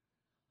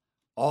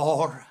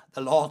 Or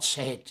the Lord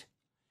said,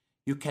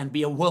 you can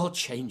be a world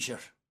changer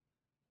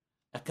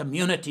a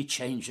community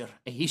changer,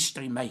 a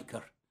history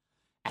maker,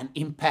 and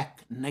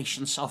impact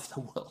nations of the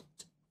world.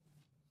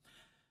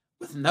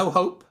 With no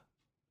hope,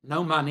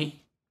 no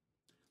money,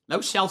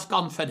 no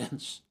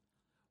self-confidence,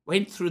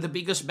 went through the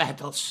biggest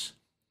battles,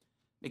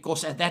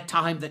 because at that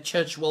time the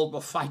church world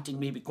were fighting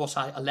me because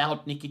I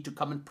allowed Nicky to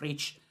come and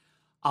preach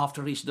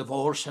after his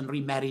divorce and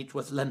remarried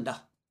with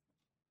Linda.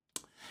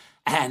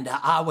 And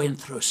I went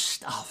through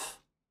stuff.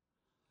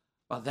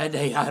 But that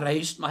day I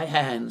raised my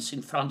hands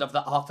in front of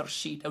the Arthur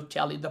Seat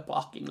Hotel in the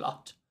parking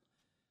lot.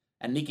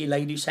 And Nicky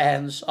laid his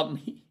hands on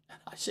me. And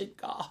I said,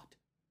 God,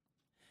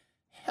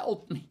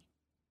 help me.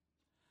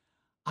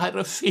 I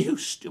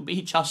refuse to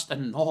be just a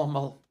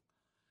normal,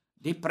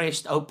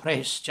 depressed,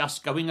 oppressed,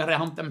 just going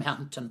around the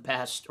mountain,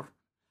 pastor.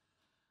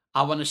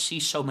 I want to see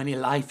so many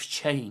lives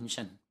change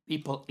and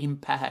people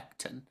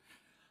impact. And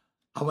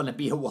I want to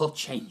be a world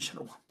changer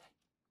one day.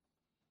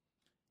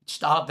 It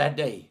started that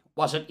day.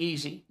 Was it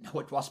easy?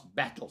 No, it was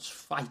battles,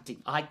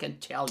 fighting. I can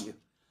tell you.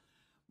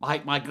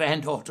 My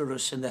granddaughter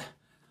is in the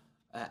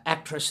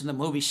actress in the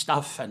movie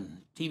stuff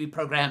and TV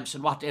programs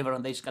and whatever,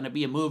 and there's going to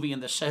be a movie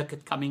in the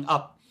circuit coming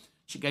up.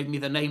 She gave me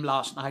the name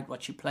last night,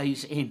 what she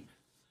plays in.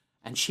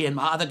 And she and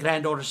my other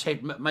granddaughter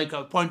said, make an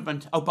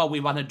appointment. Opa, we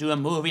want to do a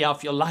movie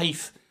of your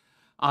life.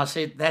 I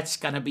said, that's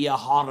going to be a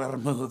horror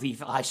movie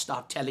if I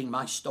start telling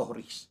my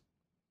stories.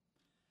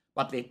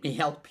 But let me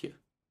help you.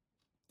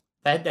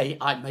 That day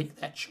I made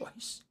that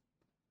choice.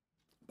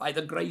 By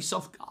the grace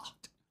of God,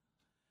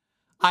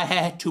 I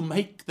had to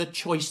make the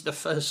choice, the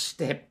first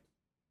step.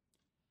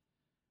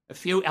 A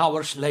few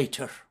hours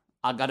later,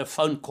 I got a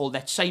phone call.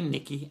 That same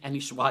Nicky and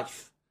his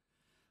wife,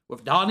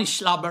 with Donnie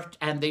Slubbert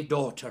and their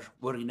daughter,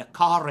 were in a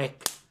car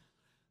wreck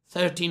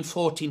 13,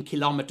 14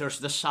 kilometers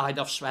this side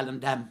of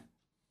Swellendam.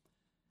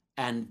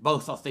 And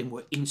both of them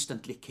were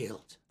instantly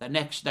killed. The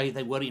next day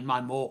they were in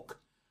my morgue.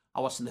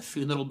 I was in the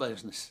funeral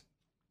business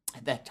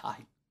at that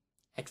time,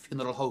 at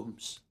funeral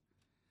homes.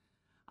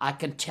 I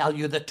can tell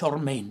you the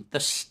torment, the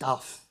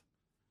stuff.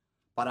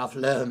 But I've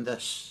learned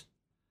this.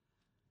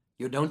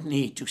 You don't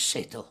need to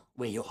settle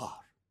where you are.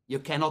 You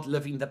cannot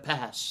live in the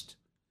past.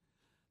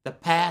 The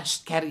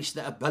past carries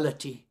the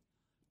ability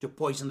to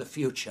poison the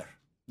future.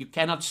 You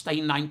cannot stay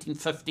in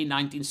 1950,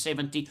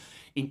 1970,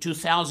 in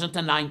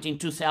 2019,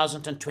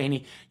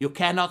 2020. You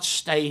cannot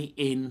stay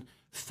in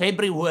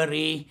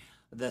February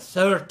the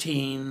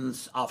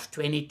 13th of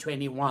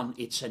 2021.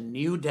 It's a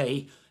new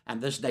day.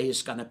 And this day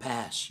is going to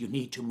pass. You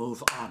need to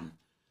move on.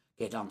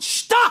 Get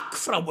unstuck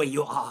from where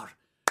you are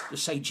to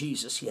say,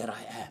 Jesus, here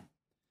I am.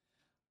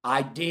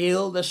 I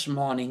deal this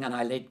morning and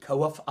I let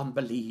go of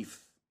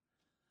unbelief,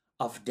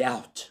 of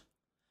doubt.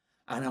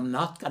 And I'm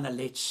not going to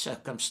let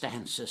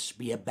circumstances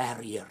be a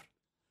barrier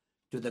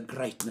to the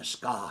greatness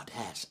God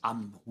has.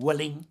 I'm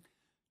willing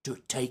to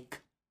take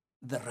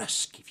the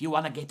risk. If you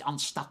want to get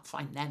unstuck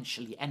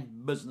financially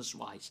and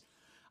business-wise,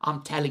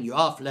 I'm telling you,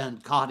 I've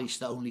learned God is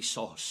the only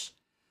source.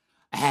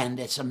 And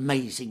it's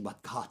amazing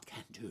what God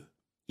can do.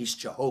 He's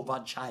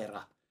Jehovah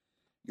Jireh,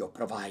 your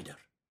provider.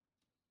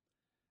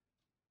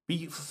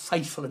 Be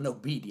faithful and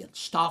obedient.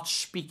 Start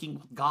speaking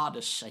what God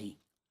is saying.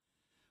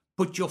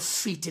 Put your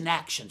feet in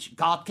action.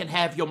 God can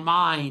have your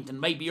mind and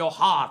maybe your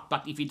heart,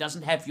 but if He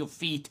doesn't have your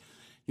feet,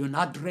 you're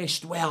not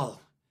dressed well.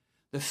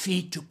 The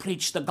feet to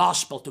preach the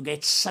gospel, to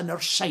get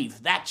sinners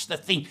saved. That's the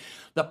thing.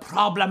 The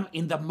problem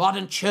in the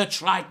modern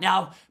church right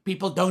now,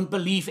 people don't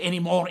believe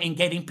anymore in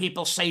getting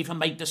people saved and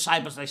make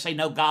disciples. They say,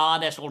 no,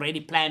 God has already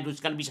planned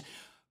who's going to be saved.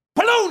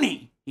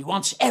 Baloney! He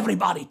wants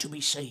everybody to be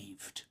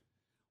saved.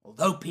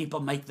 Although people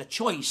make the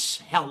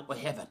choice, hell or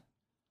heaven.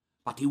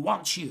 But He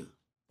wants you.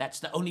 That's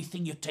the only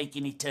thing you take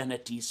in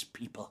eternity is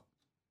people.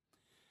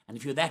 And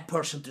if you're that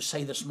person to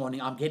say this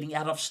morning, I'm getting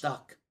out of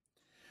stock.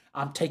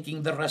 I'm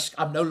taking the risk.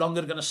 I'm no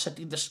longer going to sit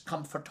in this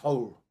comfort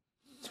hole.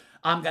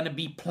 I'm going to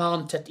be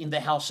planted in the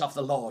house of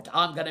the Lord.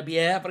 I'm going to be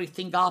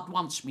everything God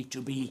wants me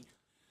to be,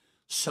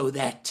 so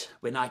that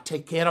when I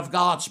take care of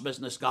God's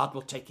business, God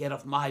will take care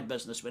of my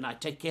business. When I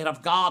take care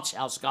of God's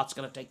house, God's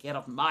going to take care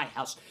of my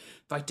house.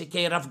 If I take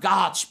care of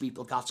God's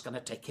people, God's going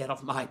to take care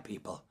of my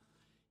people.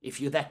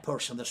 If you're that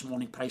person this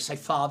morning, pray, say,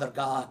 Father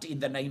God, in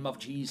the name of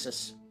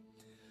Jesus,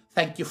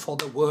 thank you for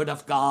the word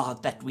of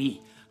God, that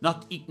we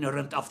not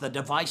ignorant of the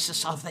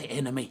devices of the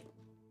enemy.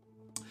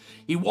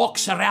 He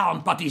walks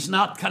around, but he's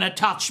not going to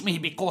touch me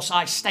because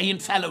I stay in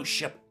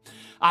fellowship.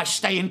 I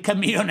stay in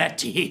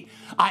community.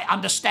 I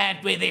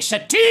understand where there's a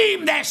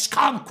team, there's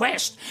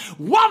conquest.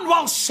 One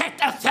will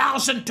set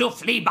 1,000 to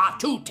flee, by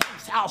 2,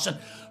 10,000.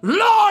 Lord,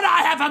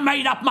 I have a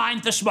made-up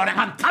mind this morning.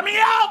 I'm coming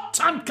out.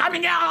 I'm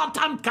coming out.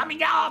 I'm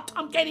coming out.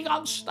 I'm getting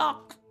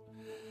unstuck.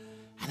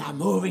 And I'm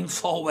moving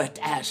forward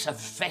as a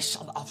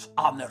vessel of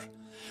honor.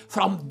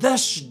 From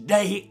this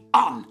day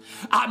on,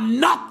 I'm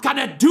not going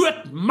to do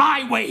it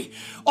my way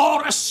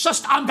or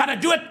assist. I'm going to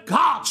do it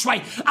God's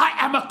way. I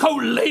am a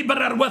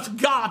co-laborer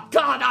with God.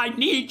 God, I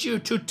need you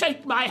to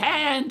take my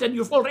hand, and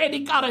you've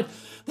already got it,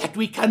 that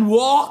we can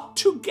walk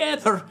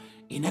together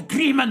in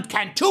agreement.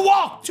 Can two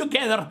walk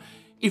together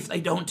if they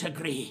don't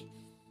agree?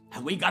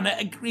 And we're going to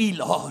agree,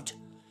 Lord,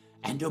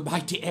 and do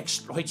mighty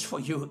exploits for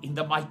you in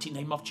the mighty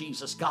name of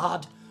Jesus.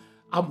 God,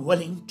 I'm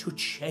willing to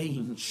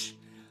change.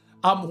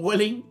 I'm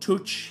willing to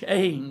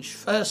change.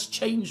 First,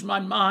 change my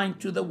mind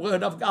to the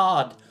Word of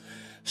God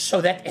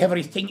so that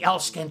everything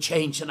else can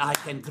change and I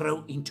can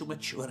grow into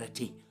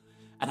maturity.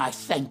 And I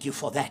thank you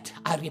for that.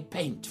 I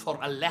repent for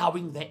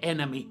allowing the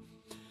enemy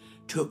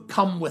to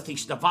come with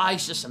his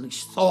devices and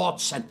his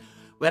thoughts, and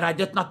where I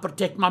did not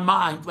protect my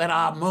mind, where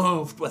I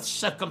moved with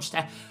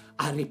circumstance.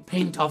 I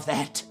repent of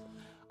that.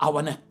 I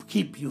want to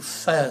keep you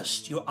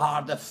first. You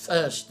are the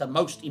first, the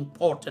most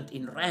important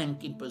in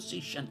rank, in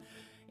position,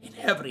 in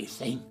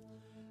everything.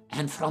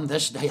 And from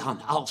this day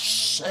on, I'll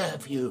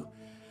serve you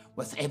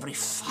with every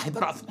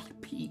fiber of my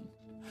being.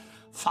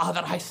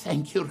 Father, I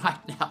thank you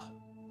right now.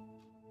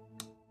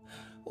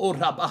 Oh,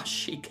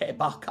 Rabashike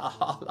Baka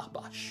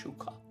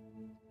Halabashuka.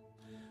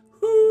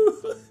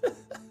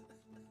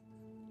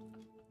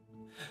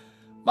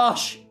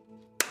 Bash.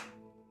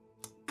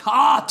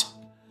 Kat.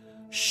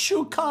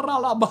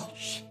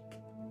 Shukaralabash.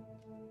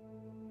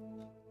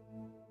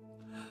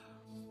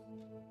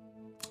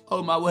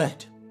 Oh, my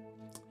word.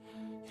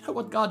 You know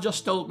what God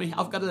just told me?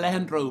 I've got a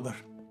Land Rover.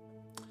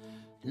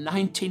 In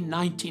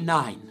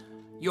 1999.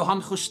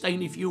 Johan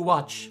Hussein, if you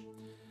watch,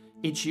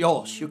 it's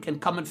yours. You can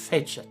come and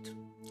fetch it.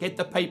 Get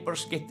the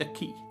papers, get the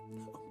key.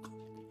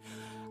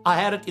 I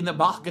had it in the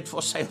market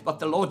for sale, but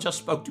the Lord just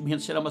spoke to me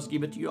and said, I must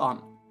give it to you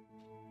on.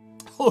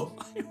 Oh,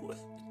 my word.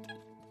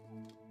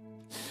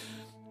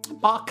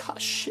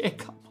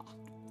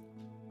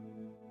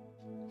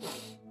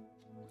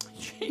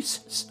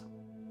 Jesus.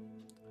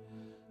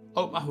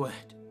 Oh, my word.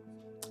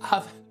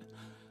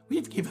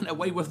 We've given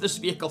away with this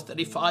vehicle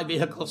 35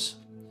 vehicles.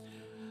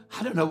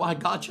 I don't know why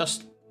God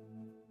just...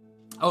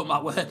 Oh,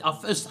 my word. I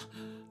first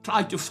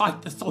tried to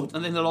fight the thought,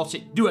 and then the Lord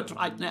said, do it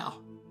right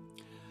now.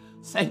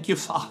 Thank you,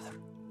 Father.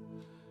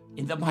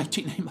 In the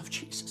mighty name of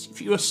Jesus.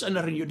 If you're a sinner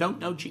and you don't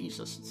know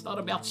Jesus, it's not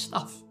about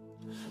stuff.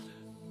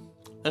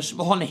 This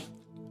morning,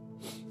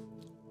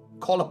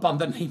 call upon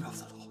the name of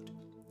the Lord.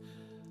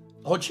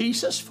 Lord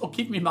Jesus,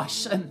 forgive me my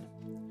sin.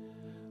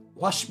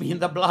 Wash me in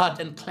the blood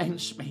and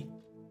cleanse me.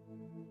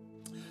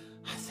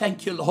 I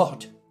thank you,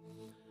 Lord.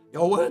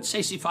 Your word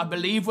says, if I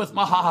believe with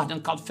my heart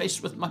and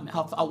confess with my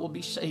mouth, I will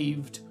be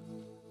saved.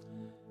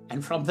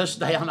 And from this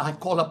day on, I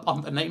call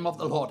upon the name of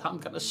the Lord. I'm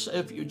going to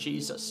serve you,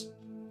 Jesus.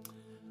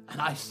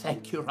 And I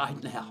thank you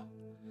right now.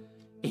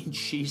 In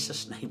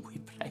Jesus' name we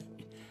pray.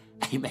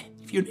 Amen.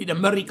 If you need a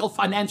miracle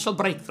financial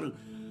breakthrough,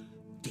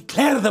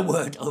 declare the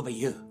word over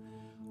you.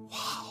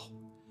 Wow.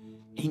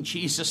 In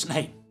Jesus'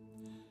 name.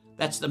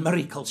 That's the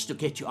miracles to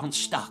get you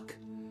unstuck,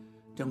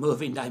 to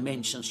move in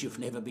dimensions you've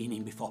never been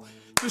in before.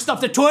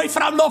 Gustav de Toy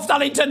from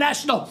Lofdal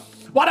International.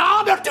 What an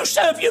honor to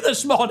serve you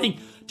this morning.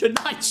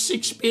 Tonight,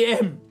 6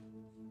 p.m.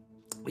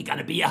 We're going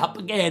to be up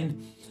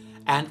again.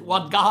 And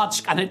what God's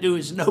going to do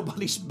is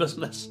nobody's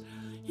business.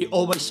 He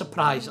always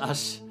surprises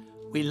us.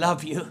 We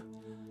love you,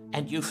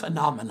 and you're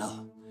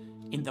phenomenal.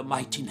 In the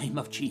mighty name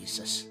of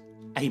Jesus.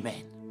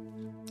 Amen.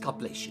 God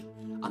bless you.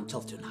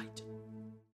 Until tonight.